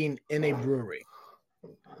fighting in a brewery?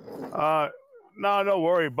 No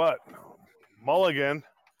worry, but Mulligan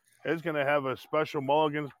is going to have a special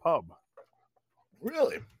Mulligan's pub.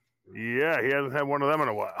 Really? Yeah, he hasn't had one of them in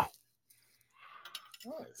a while.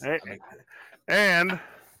 Nice. And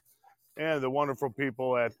the wonderful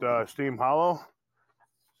people at Steam Hollow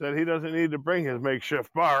said he doesn't need to bring his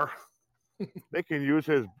makeshift bar. He can use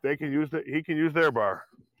their bar.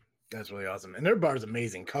 That's really awesome. And their bar is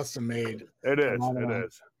amazing, custom made. It is.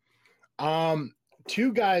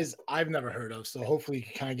 two guys I've never heard of, so hopefully you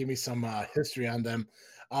can kind of give me some history on them.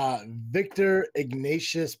 Victor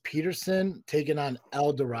Ignatius Peterson taking on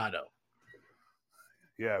El Dorado.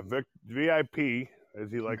 Yeah, VIP,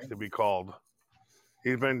 as he likes to be called.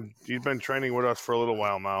 He's been training with us for a little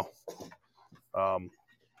while now.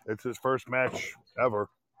 It's his first match ever.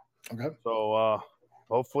 Okay. So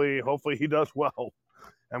hopefully he does well.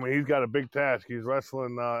 I mean, he's got a big task. He's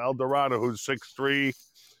wrestling El Dorado, who's 6'3",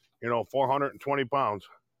 420 pounds.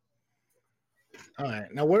 All right.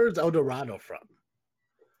 Now, where's El Dorado from?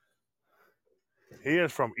 He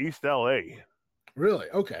is from East LA. Really?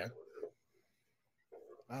 Okay.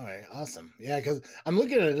 All right. Awesome. Yeah, because I'm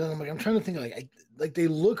looking at it and I'm like, I'm trying to think like they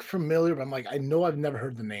look familiar, but I'm like, I know I've never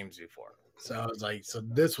heard the names before. So I was like, so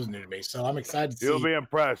this was new to me. So I'm excited to see. You'll be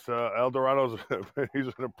impressed. El Dorado's he's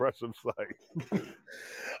an impressive sight.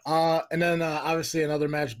 And then obviously another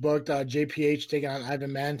match booked. JPH taking on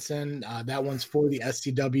Ivan Manson. That one's for the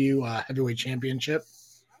SCW Heavyweight Championship.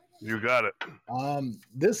 You got it.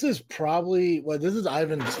 This is probably this is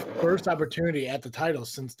Ivan's first opportunity at the title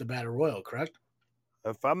since the Battle Royal, correct?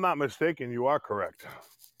 If I'm not mistaken, you are correct.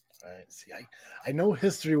 All right. See, I know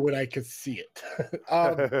history when I could see it.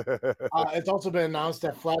 It's also been announced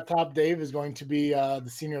that Flat Top Dave is going to be the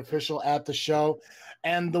senior official at the show.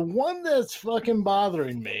 And the one that's fucking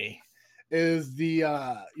bothering me is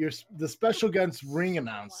the special guest ring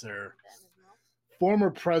announcer,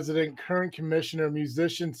 former president, current commissioner,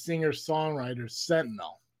 musician, singer, songwriter,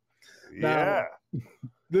 Sentinel. Yeah. Now,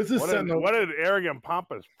 this is Sentinel. What an arrogant,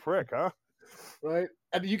 pompous prick, huh? Right?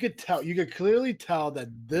 And you could clearly tell that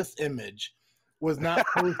this image was not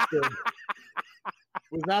posted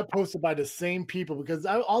by the same people, because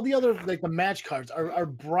all the other, like, the match cards are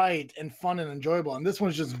bright and fun and enjoyable, and this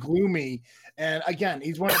one's just gloomy. And again,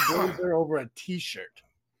 he's wearing a blazer over a t-shirt.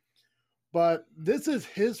 But this is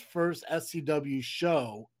his first SCW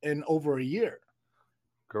show in over a year.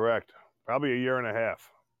 Correct. Probably a year and a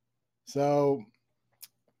half. So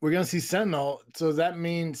we're going to see Sentinel. So does that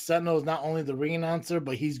mean Sentinel is not only the ring announcer,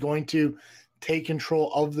 but he's going to take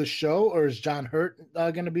control of the show? Or is John Hurt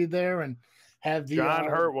going to be there and have the... John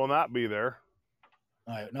Hurt will not be there.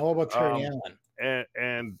 All right. Now what about Terry Allen?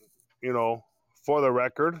 And for the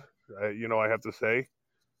record, I have to say,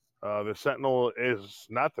 the Sentinel is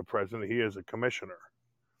not the president. He is a commissioner.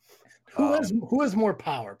 Who has more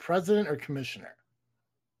power, president or commissioner?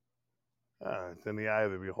 It's in the eye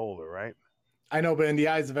of the beholder, right? I know, but in the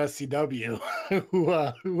eyes of SCW,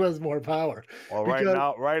 who has more power? Well,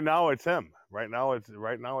 right now it's him. Right now it's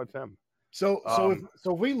him. So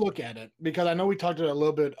if we look at it, because I know we talked about it a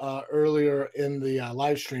little bit earlier in the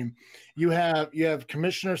live stream, you have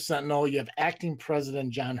Commissioner Sentinel, you have acting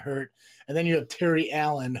president John Hurt, and then you have Terry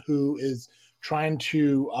Allen, who is trying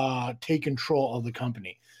to take control of the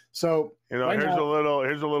company. So here's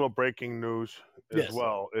a little breaking news as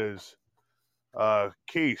well. Is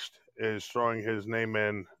Keist is throwing his name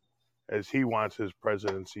in as he wants his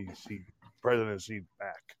presidency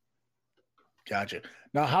back. Gotcha.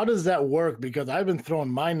 Now, how does that work? Because I've been throwing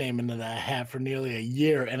my name into that hat for nearly a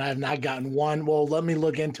year, and I've not gotten one. Well, let me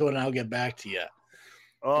look into it, and I'll get back to you.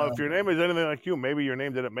 If your name is anything like you, maybe your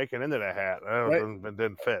name didn't make it into the hat. It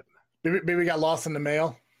didn't fit. Maybe we got lost in the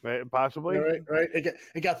mail. Possibly. Right.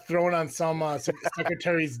 It got thrown on some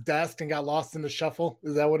secretary's desk and got lost in the shuffle.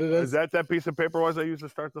 Is that what it is? Is that piece of paper was I used to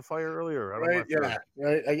start the fire earlier? Right. Yeah.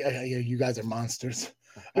 Right. You guys are monsters.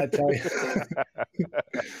 I tell you.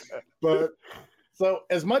 But so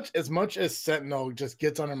as much as Sentinel just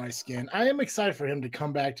gets under my skin, I am excited for him to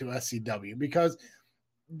come back to SCW, because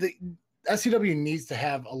the SCW needs to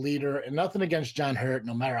have a leader. And nothing against John Hurt,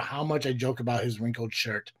 no matter how much I joke about his wrinkled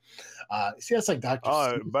shirt. See, that's like Dr.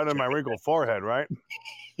 Oh, better than my wrinkled forehead, right?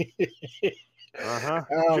 When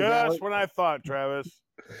I thought, Travis.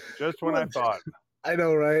 Just when I thought. I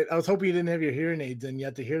know, right? I was hoping you didn't have your hearing aids in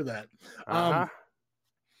yet to hear that.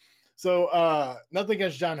 So nothing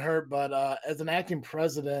against John Hurt, but as an acting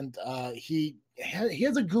president, he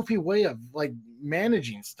has a goofy way of like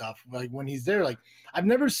managing stuff. Like when he's there, like I've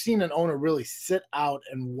never seen an owner really sit out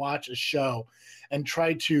and watch a show and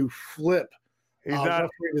try to flip referee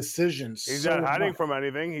decisions. He's not hiding from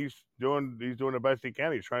anything. He's doing the best he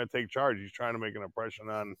can. He's trying to take charge. He's trying to make an impression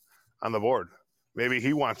on the board. Maybe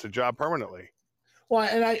he wants the job permanently. Well,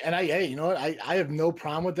 and I, hey, you know what? I have no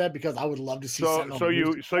problem with that, because I would love to see. So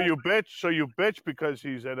you bitch because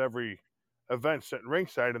he's at every event sitting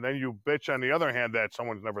ringside, and then you bitch on the other hand that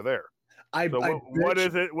someone's never there. What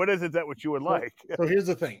is it? What is it that what you would like? So here's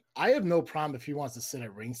the thing. I have no problem if he wants to sit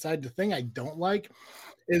at ringside. The thing I don't like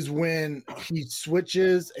is when he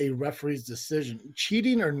switches a referee's decision.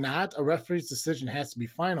 Cheating or not, a referee's decision has to be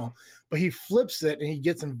final, but he flips it and he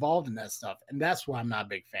gets involved in that stuff. And that's what I'm not a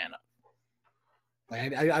big fan of.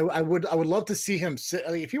 Like I would love to see him sit.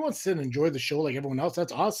 Like, if he wants to sit and enjoy the show like everyone else,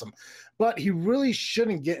 that's awesome. But he really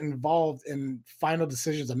shouldn't get involved in final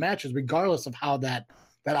decisions of matches, regardless of how that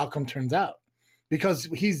outcome turns out. Because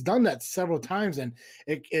he's done that several times, and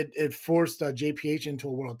it forced JPH into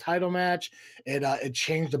a world title match. It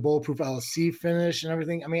changed the Bulletproof LLC finish and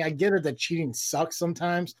everything. I mean, I get it that cheating sucks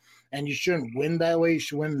sometimes, and you shouldn't win that way. You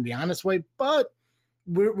should win the honest way. But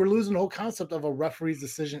we're losing the whole concept of a referee's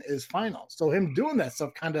decision is final. So him doing that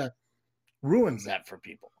stuff kind of ruins that for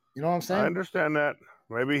people. You know what I'm saying? I understand that.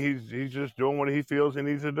 Maybe he's just doing what he feels he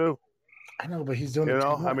needs to do. I know, but he's doing it. You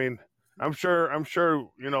know, I mean, I'm sure,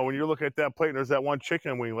 you know, when you look at that plate and there's that one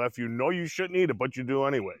chicken wing left, you know you shouldn't eat it, but you do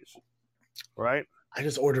anyways. Right? I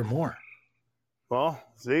just order more. Well,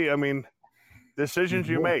 see, I mean, decisions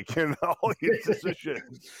you make, you know,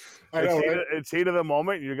 decisions. It's heat of the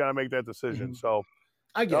moment. You got to make that decision. Mm-hmm. So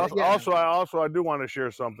I get it. Yeah. I do want to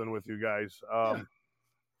share something with you guys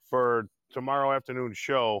for tomorrow afternoon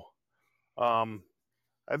show.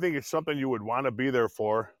 I think it's something you would want to be there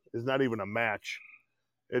for. It's not even a match.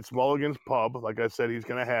 It's Mulligan's Pub, like I said, he's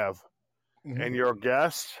going to have. Mm-hmm. And your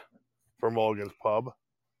guest for Mulligan's Pub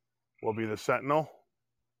will be the Sentinel,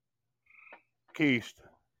 Keist,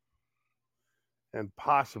 and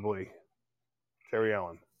possibly Terry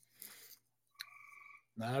Allen.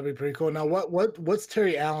 That'd be pretty cool. Now, what's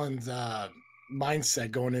Terry Allen's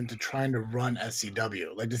mindset going into trying to run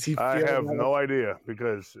SCW? Like, does he feel I have no idea,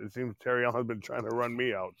 because it seems Terry Allen has been trying to run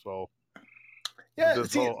me out. So, yeah,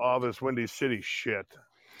 all this Windy City shit.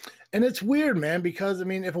 And it's weird, man, because I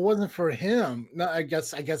mean, if it wasn't for him, no, I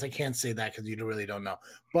guess I can't say that because you really don't know.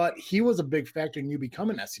 But he was a big factor in you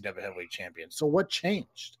becoming SCW heavyweight champion. So what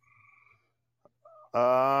changed?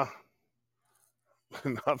 Nothing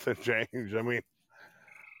changed. I mean,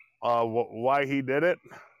 why he did it?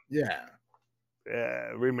 Yeah,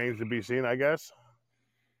 remains to be seen, I guess.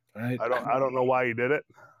 Right. I don't know why he did it.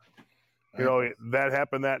 You know, that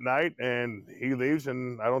happened that night, and he leaves,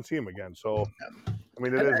 and I don't see him again. So, I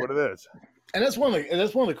mean, it is what it is. And that's one of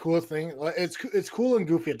the coolest things. It's cool and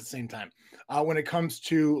goofy at the same time. When it comes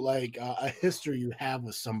to like a history you have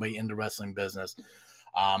with somebody in the wrestling business.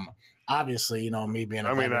 Obviously, you know, me being.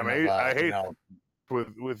 I hate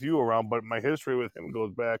with you around, but my history with him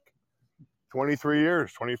goes back 24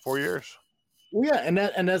 years. Well, yeah,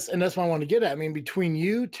 and that's what I want to get at. I mean, between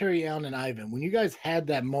you, Terry Allen, and Ivan, when you guys had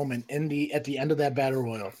that moment at the end of that battle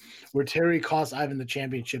royal, where Terry cost Ivan the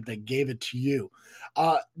championship that gave it to you,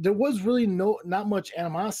 there was really not much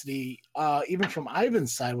animosity, even from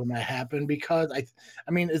Ivan's side when that happened. Because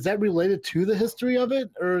I mean, is that related to the history of it,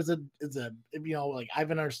 or is it you know, like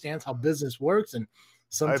Ivan understands how business works and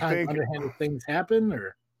sometimes underhanded things happen,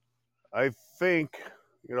 or? I think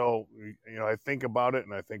I think about it.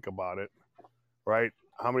 Right?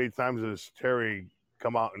 How many times does Terry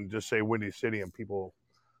come out and just say Windy City and people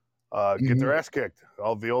get their ass kicked?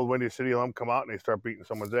 All the old Windy City alum come out and they start beating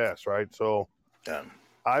someone's ass, right? So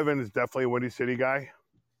Ivan is definitely a Windy City guy.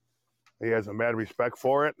 He has a mad respect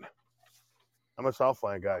for it. I'm a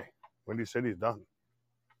Southland guy. Windy City's done.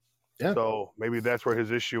 Yeah. So maybe that's where his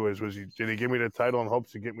issue is. Did he give me the title in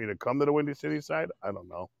hopes to get me to come to the Windy City side? I don't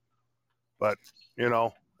know. But, you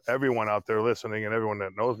know, everyone out there listening and everyone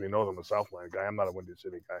that knows me knows I'm a Southland guy. I'm not a Windy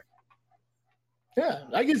City guy. Yeah,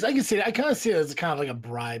 I guess I can see it. I kind of see it as kind of like a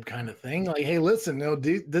bribe kind of thing. Like, hey, listen,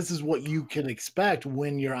 this is what you can expect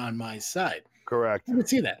when you're on my side. Correct. I can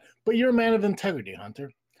see that. But you're a man of integrity,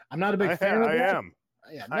 Hunter. I'm not a big fan of that. I am.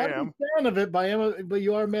 Yeah, not a big fan of it, but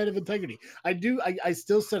you are a man of integrity. I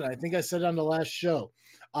still said it. I think I said it on the last show.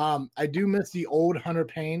 I do miss the old Hunter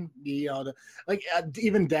Payne.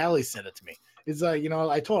 Even Dally said it to me. It's like, you know,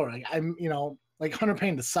 I told her, like, I'm, you know, like Hunter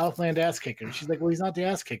Payne, the Southland ass kicker. And she's like, well, he's not the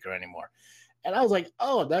ass kicker anymore. And I was like,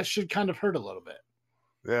 oh, that should kind of hurt a little bit.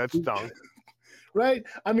 Yeah, it's dumb. Right?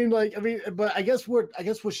 But I guess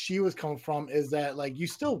what she was coming from is that, like, you're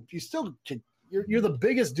the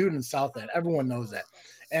biggest dude in Southland. Everyone knows that.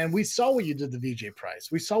 And we saw what you did to VJ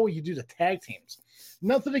Price. We saw what you do to tag teams.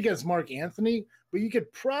 Nothing against Mark Anthony, but you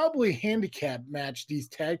could probably handicap match these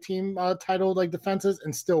tag team title like defenses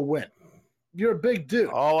and still win. You're a big dude.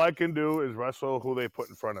 All I can do is wrestle who they put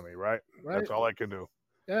in front of me, right? That's all I can do.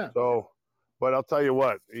 Yeah. So, but I'll tell you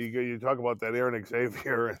what, you talk about that Aaron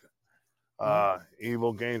Xavier,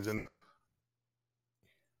 Evil Gaines, and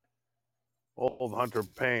old Hunter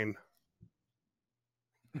Payne.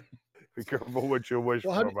 Be careful what you wish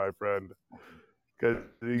for, my friend, because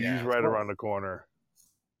he's right around the corner.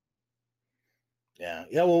 Yeah.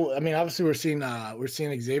 Well, I mean, obviously, we're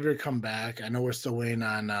seeing Xavier come back. I know we're still waiting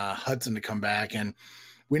on Hudson to come back, and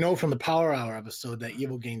we know from the Power Hour episode that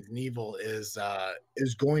Evil Gains Evil is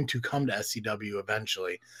going to come to SCW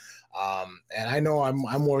eventually. And I know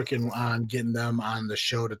I'm working on getting them on the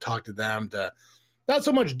show to talk to them, to not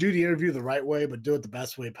so much do the interview the right way, but do it the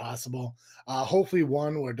best way possible. Hopefully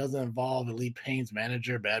one where it doesn't involve Elite Pain's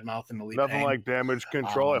manager bad-mouthing Elite Nothing Pain. like Damage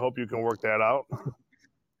Control. I hope you can work that out.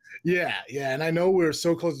 Yeah. And I know we were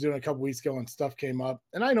so close to doing it a couple weeks ago and stuff came up.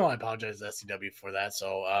 And I know I apologize to SCW for that.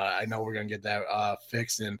 So I know we're going to get that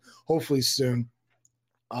fixed and hopefully soon.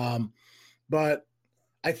 But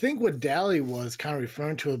I think what Dally was kind of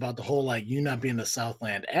referring to about the whole, like, you not being the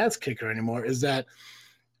Southland ass kicker anymore is that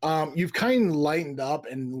you've kind of lightened up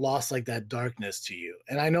and lost, like, that darkness to you.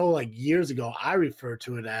 And I know, like, years ago, I referred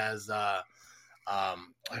to it as, what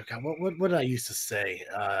did I used to say,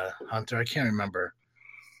 Hunter? I can't remember.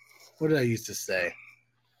 What did I used to say?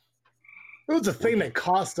 It was a thing that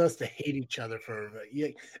caused us to hate each other for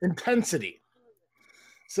intensity.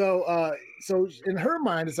 So in her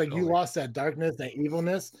mind, it's like you lost that darkness, that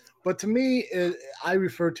evilness. But to me, I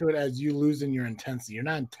refer to it as you losing your intensity. You're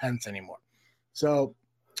not intense anymore. So,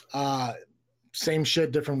 same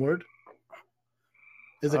shit, different word.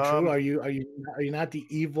 Is it true? Are you not the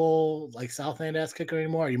evil, like, Southland ass kicker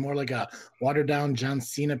anymore? Are you more like a watered down John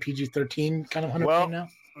Cena PG-13 kind of 100 now?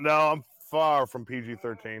 No, I'm far from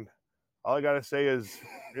PG-13. All I gotta say is,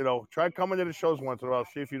 try coming to the shows once in a while.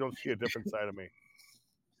 See if you don't see a different side of me.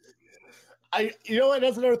 You know what?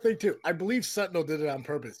 That's another thing too. I believe Sentinel did it on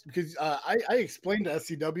purpose because I explained to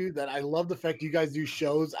SCW that I love the fact you guys do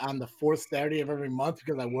shows on the fourth Saturday of every month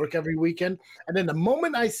because I work every weekend. And then the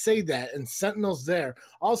moment I say that and Sentinel's there,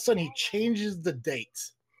 all of a sudden he changes the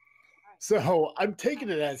dates. So I'm taking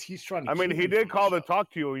it as he's trying to. I mean, he did call to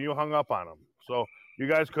talk to you and you hung up on him. So you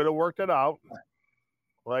guys could have worked it out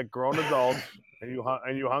like grown adults, and you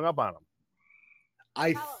hung up on him.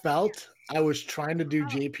 I felt I was trying to do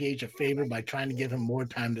JPH a favor by trying to give him more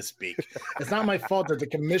time to speak. It's not my fault that the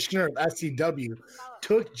commissioner of SCW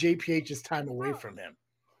took JPH's time away from him.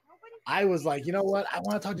 I was like, you know what? I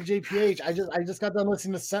want to talk to JPH. I just got done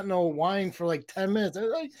listening to Sentinel whine for like 10 minutes.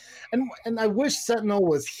 And I wish Sentinel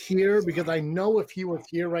was here because I know if he was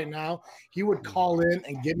here right now, he would call in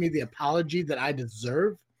and give me the apology that I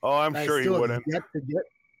deserve. Oh, I'm sure he wouldn't.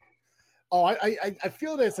 I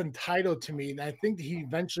feel that it's entitled to me, and I think that he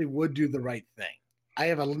eventually would do the right thing. I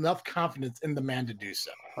have enough confidence in the man to do so.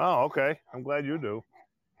 Oh, okay. I'm glad you do.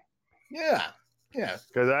 Yeah.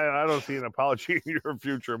 Because I don't see an apology in your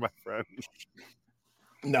future, my friend.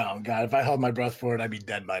 No, God, if I held my breath for it, I'd be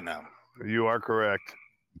dead by now. You are correct.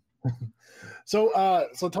 So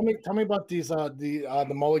tell me about these the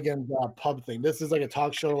Mulligan pub thing. This is like a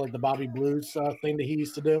talk show, like the Bobby Blues thing that he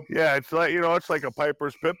used to do. Yeah, it's like it's like a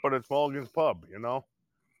Piper's Pit, but it's Mulligan's pub.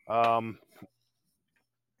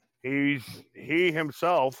 He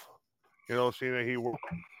himself, seeing that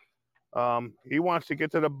he wants to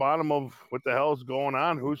get to the bottom of what the hell's going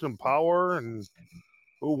on, who's in power, and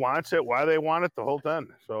who wants it, why they want it, the whole thing.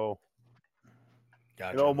 So.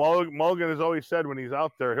 Gotcha. Mulligan has always said when he's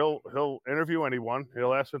out there, he'll interview anyone.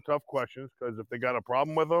 He'll ask the tough questions because if they got a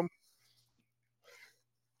problem with him,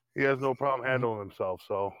 he has no problem handling himself.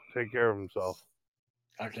 So take care of himself.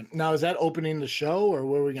 Okay. Now, is that opening the show, or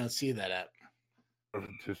where are we going to see that at?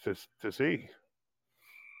 Just to see.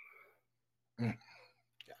 Gotcha.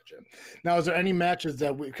 Now, is there any matches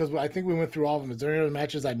because I think we went through all of them. Is there any other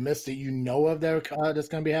matches I missed that you know of that's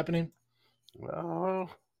going to be happening? Well,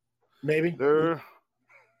 maybe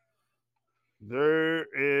There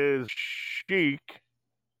is Sheik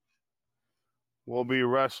will be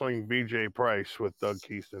wrestling BJ Price with Doug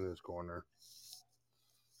Keast in his corner.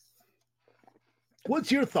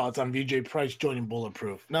 What's your thoughts on VJ Price joining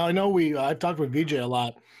Bulletproof? Now, I know I've talked with VJ a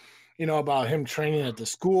lot, about him training at the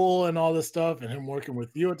school and all this stuff and him working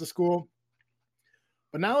with you at the school.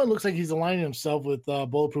 But now it looks like he's aligning himself with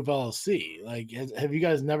Bulletproof LLC. Like, have you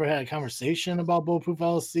guys never had a conversation about Bulletproof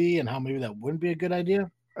LLC and how maybe that wouldn't be a good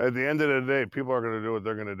idea? At the end of the day, people are going to do what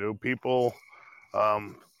they're going to do. People, I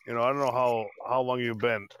don't know how long you've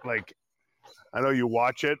been. Like, I know you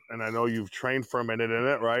watch it, and I know you've trained for a minute in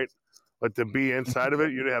it, right? But to be inside of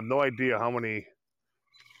it, you'd have no idea how many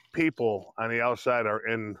people on the outside are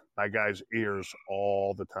in my guy's ears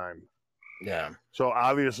all the time. Yeah. So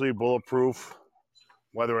obviously, Bulletproof,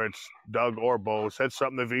 whether it's Doug or Bo, said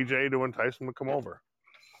something to VJ to entice him to come over.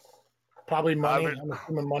 Probably money. I'm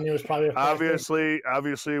assuming money was probably a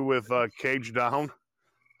obviously with Cage down,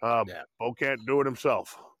 Bo can't do it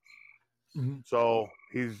himself. Mhm. So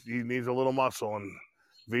he needs a little muscle, and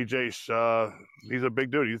VJ's he's a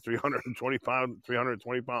big dude. He's 320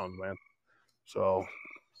 pounds, man. So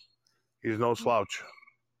he's no slouch.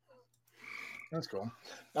 That's cool.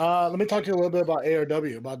 Let me talk to you a little bit about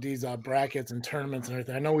ARW, about these brackets and tournaments and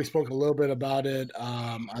everything. I know we spoke a little bit about it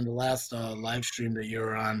on the last live stream that you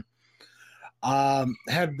were on.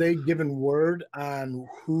 Have they given word on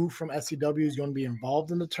who from SCW is going to be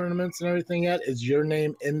involved in the tournaments and everything yet? Is your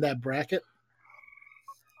name in that bracket?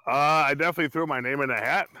 I definitely threw my name in the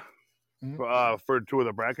hat Mhm. for two of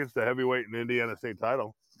the brackets, the heavyweight and Indiana State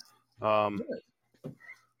title. All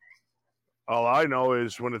I know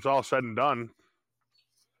is when it's all said and done,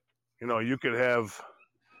 you know, you could have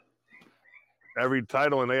every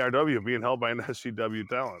title in ARW being held by an SCW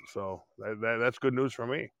talent. So that's good news for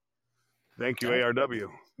me. Thank you, ARW.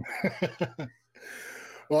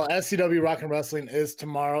 Well, SCW Rock and Wrestling is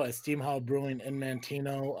tomorrow at Steam Hall Brewing in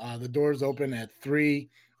Mantino. The doors open at 3.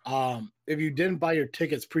 If you didn't buy your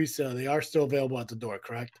tickets pre-sale, they are still available at the door,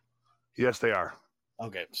 correct? Yes, they are.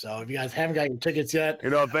 Okay, so if you guys haven't got your tickets yet, you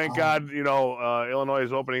know, thank God, you know, Illinois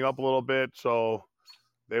is opening up a little bit, so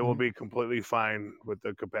they will be completely fine with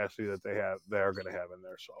the capacity that they're going to have in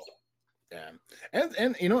there. So, yeah,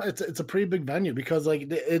 and you know, it's a pretty big venue because like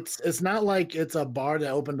it's not like it's a bar that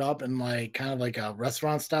opened up in like kind of like a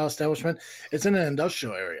restaurant style establishment. It's in an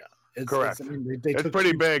industrial area. Correct. I mean, they it's took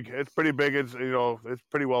pretty big. It's pretty big. It's, you know, it's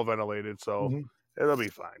pretty well ventilated, so it'll be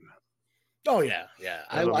fine. Oh yeah.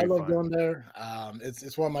 I love going there.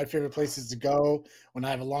 It's one of my favorite places to go when I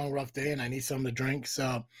have a long, rough day and I need something to drink.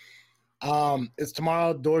 So, it's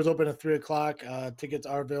tomorrow. Doors open at 3:00. Tickets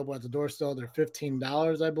are available at the door still. They're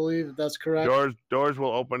 $15, I believe. If that's correct. Doors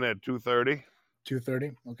will open at 2:30.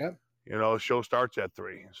 2:30. Okay. You know, the show starts at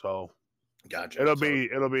 3, so gotcha. It'll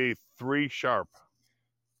be 3 sharp.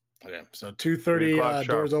 Okay, so 2:30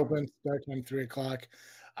 doors open. Start time 3:00.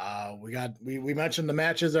 We mentioned the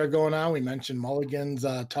matches that are going on. We mentioned Mulligan's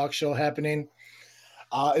talk show happening.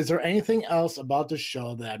 Is there anything else about the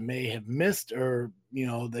show that I may have missed, or you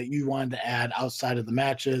know, that you wanted to add outside of the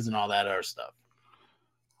matches and all that other stuff?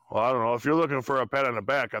 Well, I don't know. If you're looking for a pat on the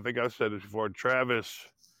back, I think I've said this before. Travis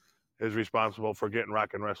is responsible for getting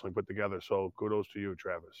Rock and Wrestling put together. So kudos to you,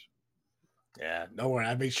 Travis. Yeah, no worry.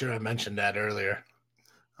 I made sure I mentioned that earlier.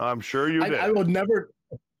 I'm sure you did. I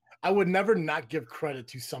would never not give credit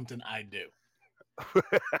to something I do.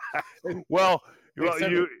 Well,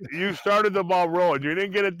 you started the ball rolling. You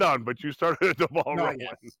didn't get it done, but you started the ball rolling.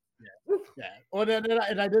 Yeah. Well,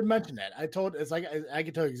 and I did mention that. I told it's like I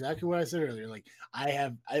can tell you exactly what I said earlier. Like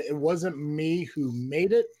it wasn't me who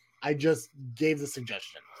made it. I just gave the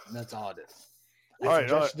suggestion, and that's all it is. I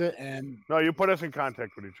suggested it, and no, you put us in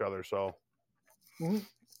contact with each other, so. Mm-hmm.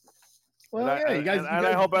 Well, you guys,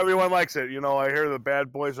 I hope everyone likes it. You know, I hear the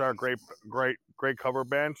Bad Boys are a great cover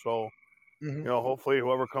band. So, you know, hopefully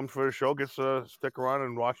whoever comes for the show gets to stick around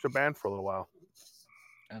and watch the band for a little while.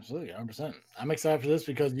 Absolutely, 100%. I'm excited for this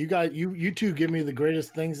because you two give me the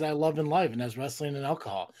greatest things I love in life, and that's wrestling and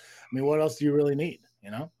alcohol. I mean, what else do you really need?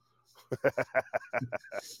 You know.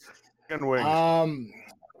 And wings. Oh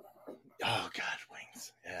God,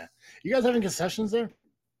 wings. Yeah. You guys having concessions there?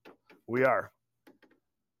 We are.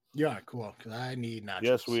 Yeah, cool. Because I need nachos.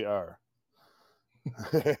 Yes, we are.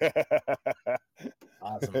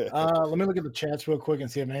 Awesome. Let me look at the chats real quick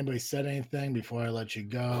and see if anybody said anything before I let you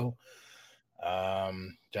go.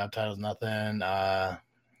 Job title's nothing.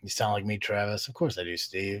 You sound like me, Travis. Of course I do,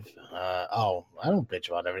 Steve. I don't bitch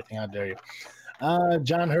about everything. How dare you?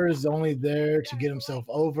 John Hurt is only there to get himself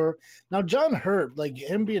over. Now, John Hurt, like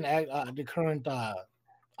him being the current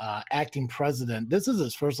acting president, this is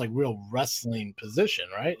his first like real wrestling position,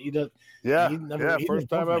 right? First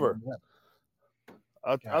time ever.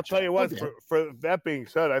 I'll tell you what. Okay. For that being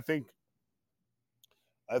said, I think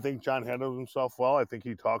John handles himself well. I think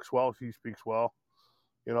he talks well. He speaks well.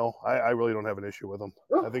 You know, I really don't have an issue with him.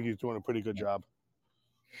 I think he's doing a pretty good job.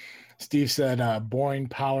 Steve said, boring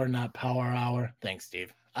power, not power hour. Thanks,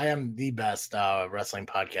 Steve. I am the best wrestling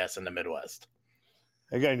podcast in the Midwest.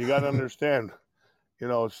 Again, you got to understand. You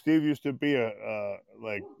know, Steve used to be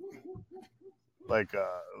like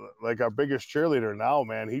our biggest cheerleader. Now,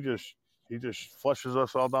 man, he just flushes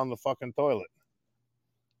us all down the fucking toilet.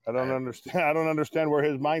 I don't understand where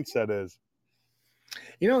his mindset is.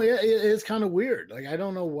 You know, it's kind of weird. Like, I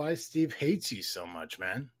don't know why Steve hates you so much,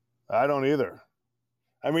 man. I don't either.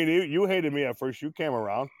 I mean, you hated me at first. You came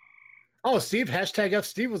around. Oh, Steve, #F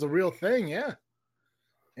Steve was a real thing. Yeah.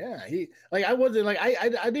 Yeah, I wasn't like I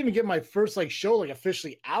didn't even get my first like show like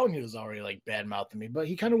officially out, and he was already like bad mouthing me. But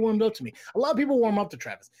he kind of warmed up to me. A lot of people warm up to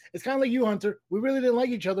Travis. It's kind of like you, Hunter. We really didn't like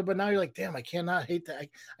each other, but now you're like, damn, I cannot hate that.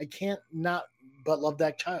 I can't not but love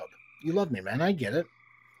that child. You love me, man. I get it.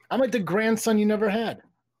 I'm like the grandson you never had.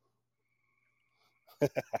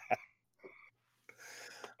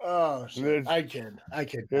 Oh, shit. I kid.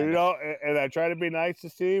 You know, and I try to be nice to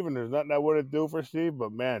Steve, and there's nothing I wouldn't do for Steve.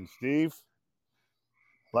 But man, Steve,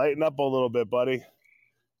 lighten up a little bit, buddy.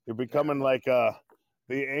 You're becoming like the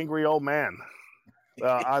angry old man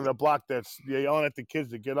on the block that's yelling at the kids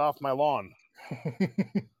to get off my lawn.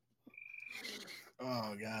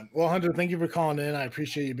 Oh God. Well, Hunter, thank you for calling in. I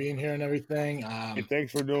appreciate you being here and everything. Hey,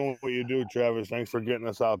 thanks for doing what you do, Travis. Thanks for getting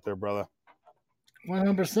us out there, brother.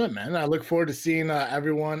 100%, man. I look forward to seeing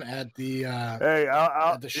everyone at the hey,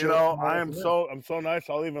 at the show. You know, I'm so nice.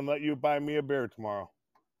 I'll even let you buy me a beer tomorrow.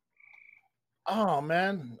 Oh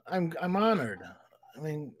man, I'm honored. I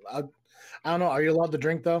mean, I don't know. Are you allowed to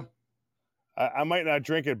drink though? I might not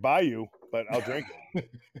drink it by you, but I'll drink it.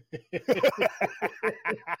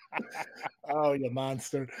 Oh, you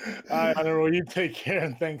monster! I don't know. You take care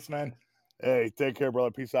and thanks, man. Hey, take care,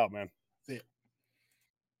 brother. Peace out, man. See ya.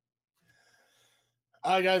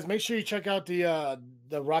 All right, guys, make sure you check out the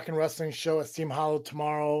Rock and Wrestling show at Steam Hollow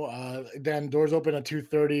tomorrow. Again, doors open at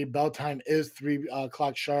 2:30. Bell time is 3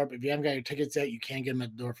 o'clock sharp. If you haven't got your tickets yet, you can get them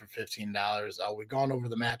at the door for $15. We've gone over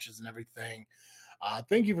the matches and everything.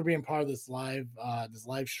 Thank you for being part of this live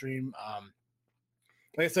stream.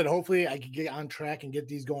 Like I said, hopefully I can get on track and get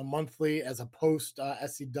these going monthly as a post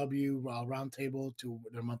SCW roundtable to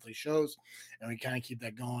their monthly shows, and we kind of keep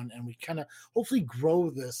that going, and we kind of hopefully grow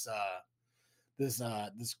this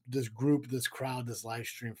group, this crowd, this live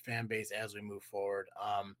stream fan base as we move forward.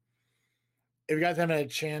 If you guys haven't had a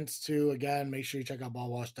chance to, again, make sure you check out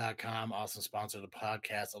ballwash.com, also sponsor the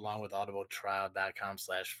podcast, along with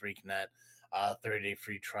audibletrial.com/freaknet. 30-day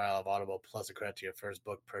free trial of Audible plus a credit to your first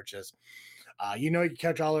book purchase. You can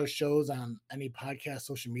catch all our shows on any podcast,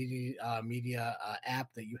 social media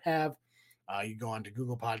app that you have. You go on to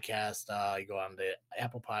Google Podcast, you go on to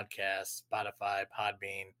Apple Podcasts, Spotify,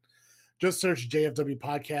 Podbean. Just search JFW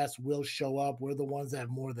Podcast. We'll show up. We're the ones that have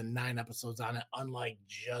more than 9 episodes on it, unlike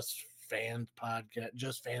Just Fans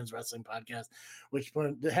Wrestling Podcast, which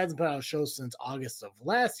hasn't put out a show since August of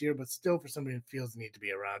last year, but still for somebody who feels the need to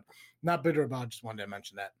be around. Not bitter about it, just wanted to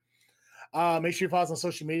mention that. Make sure you follow us on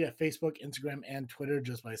social media, Facebook, Instagram, and Twitter,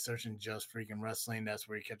 just by searching Just Freaking Wrestling. That's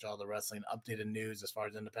where you catch all the wrestling updated news as far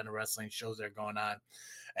as independent wrestling shows that are going on,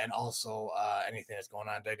 and also anything that's going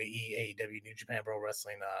on, WWE, AEW, New Japan Pro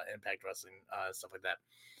Wrestling, Impact Wrestling, stuff like that.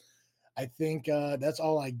 I think that's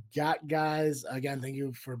all I got, guys. Again, thank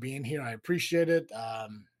you for being here. I appreciate it. All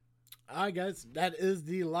right, guys, that is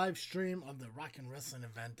the live stream of the Rock and Wrestling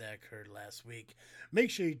event that occurred last week. Make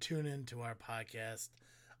sure you tune in to our podcast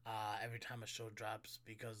every time a show drops,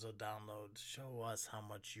 because they'll download. Show us how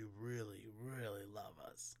much you really, really love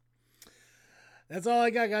us. That's all I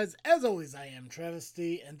got, guys. As always, I am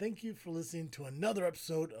Travesty, and thank you for listening to another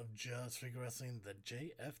episode of Just Freaking Wrestling, the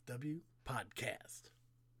JFW podcast.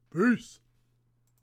 Peace.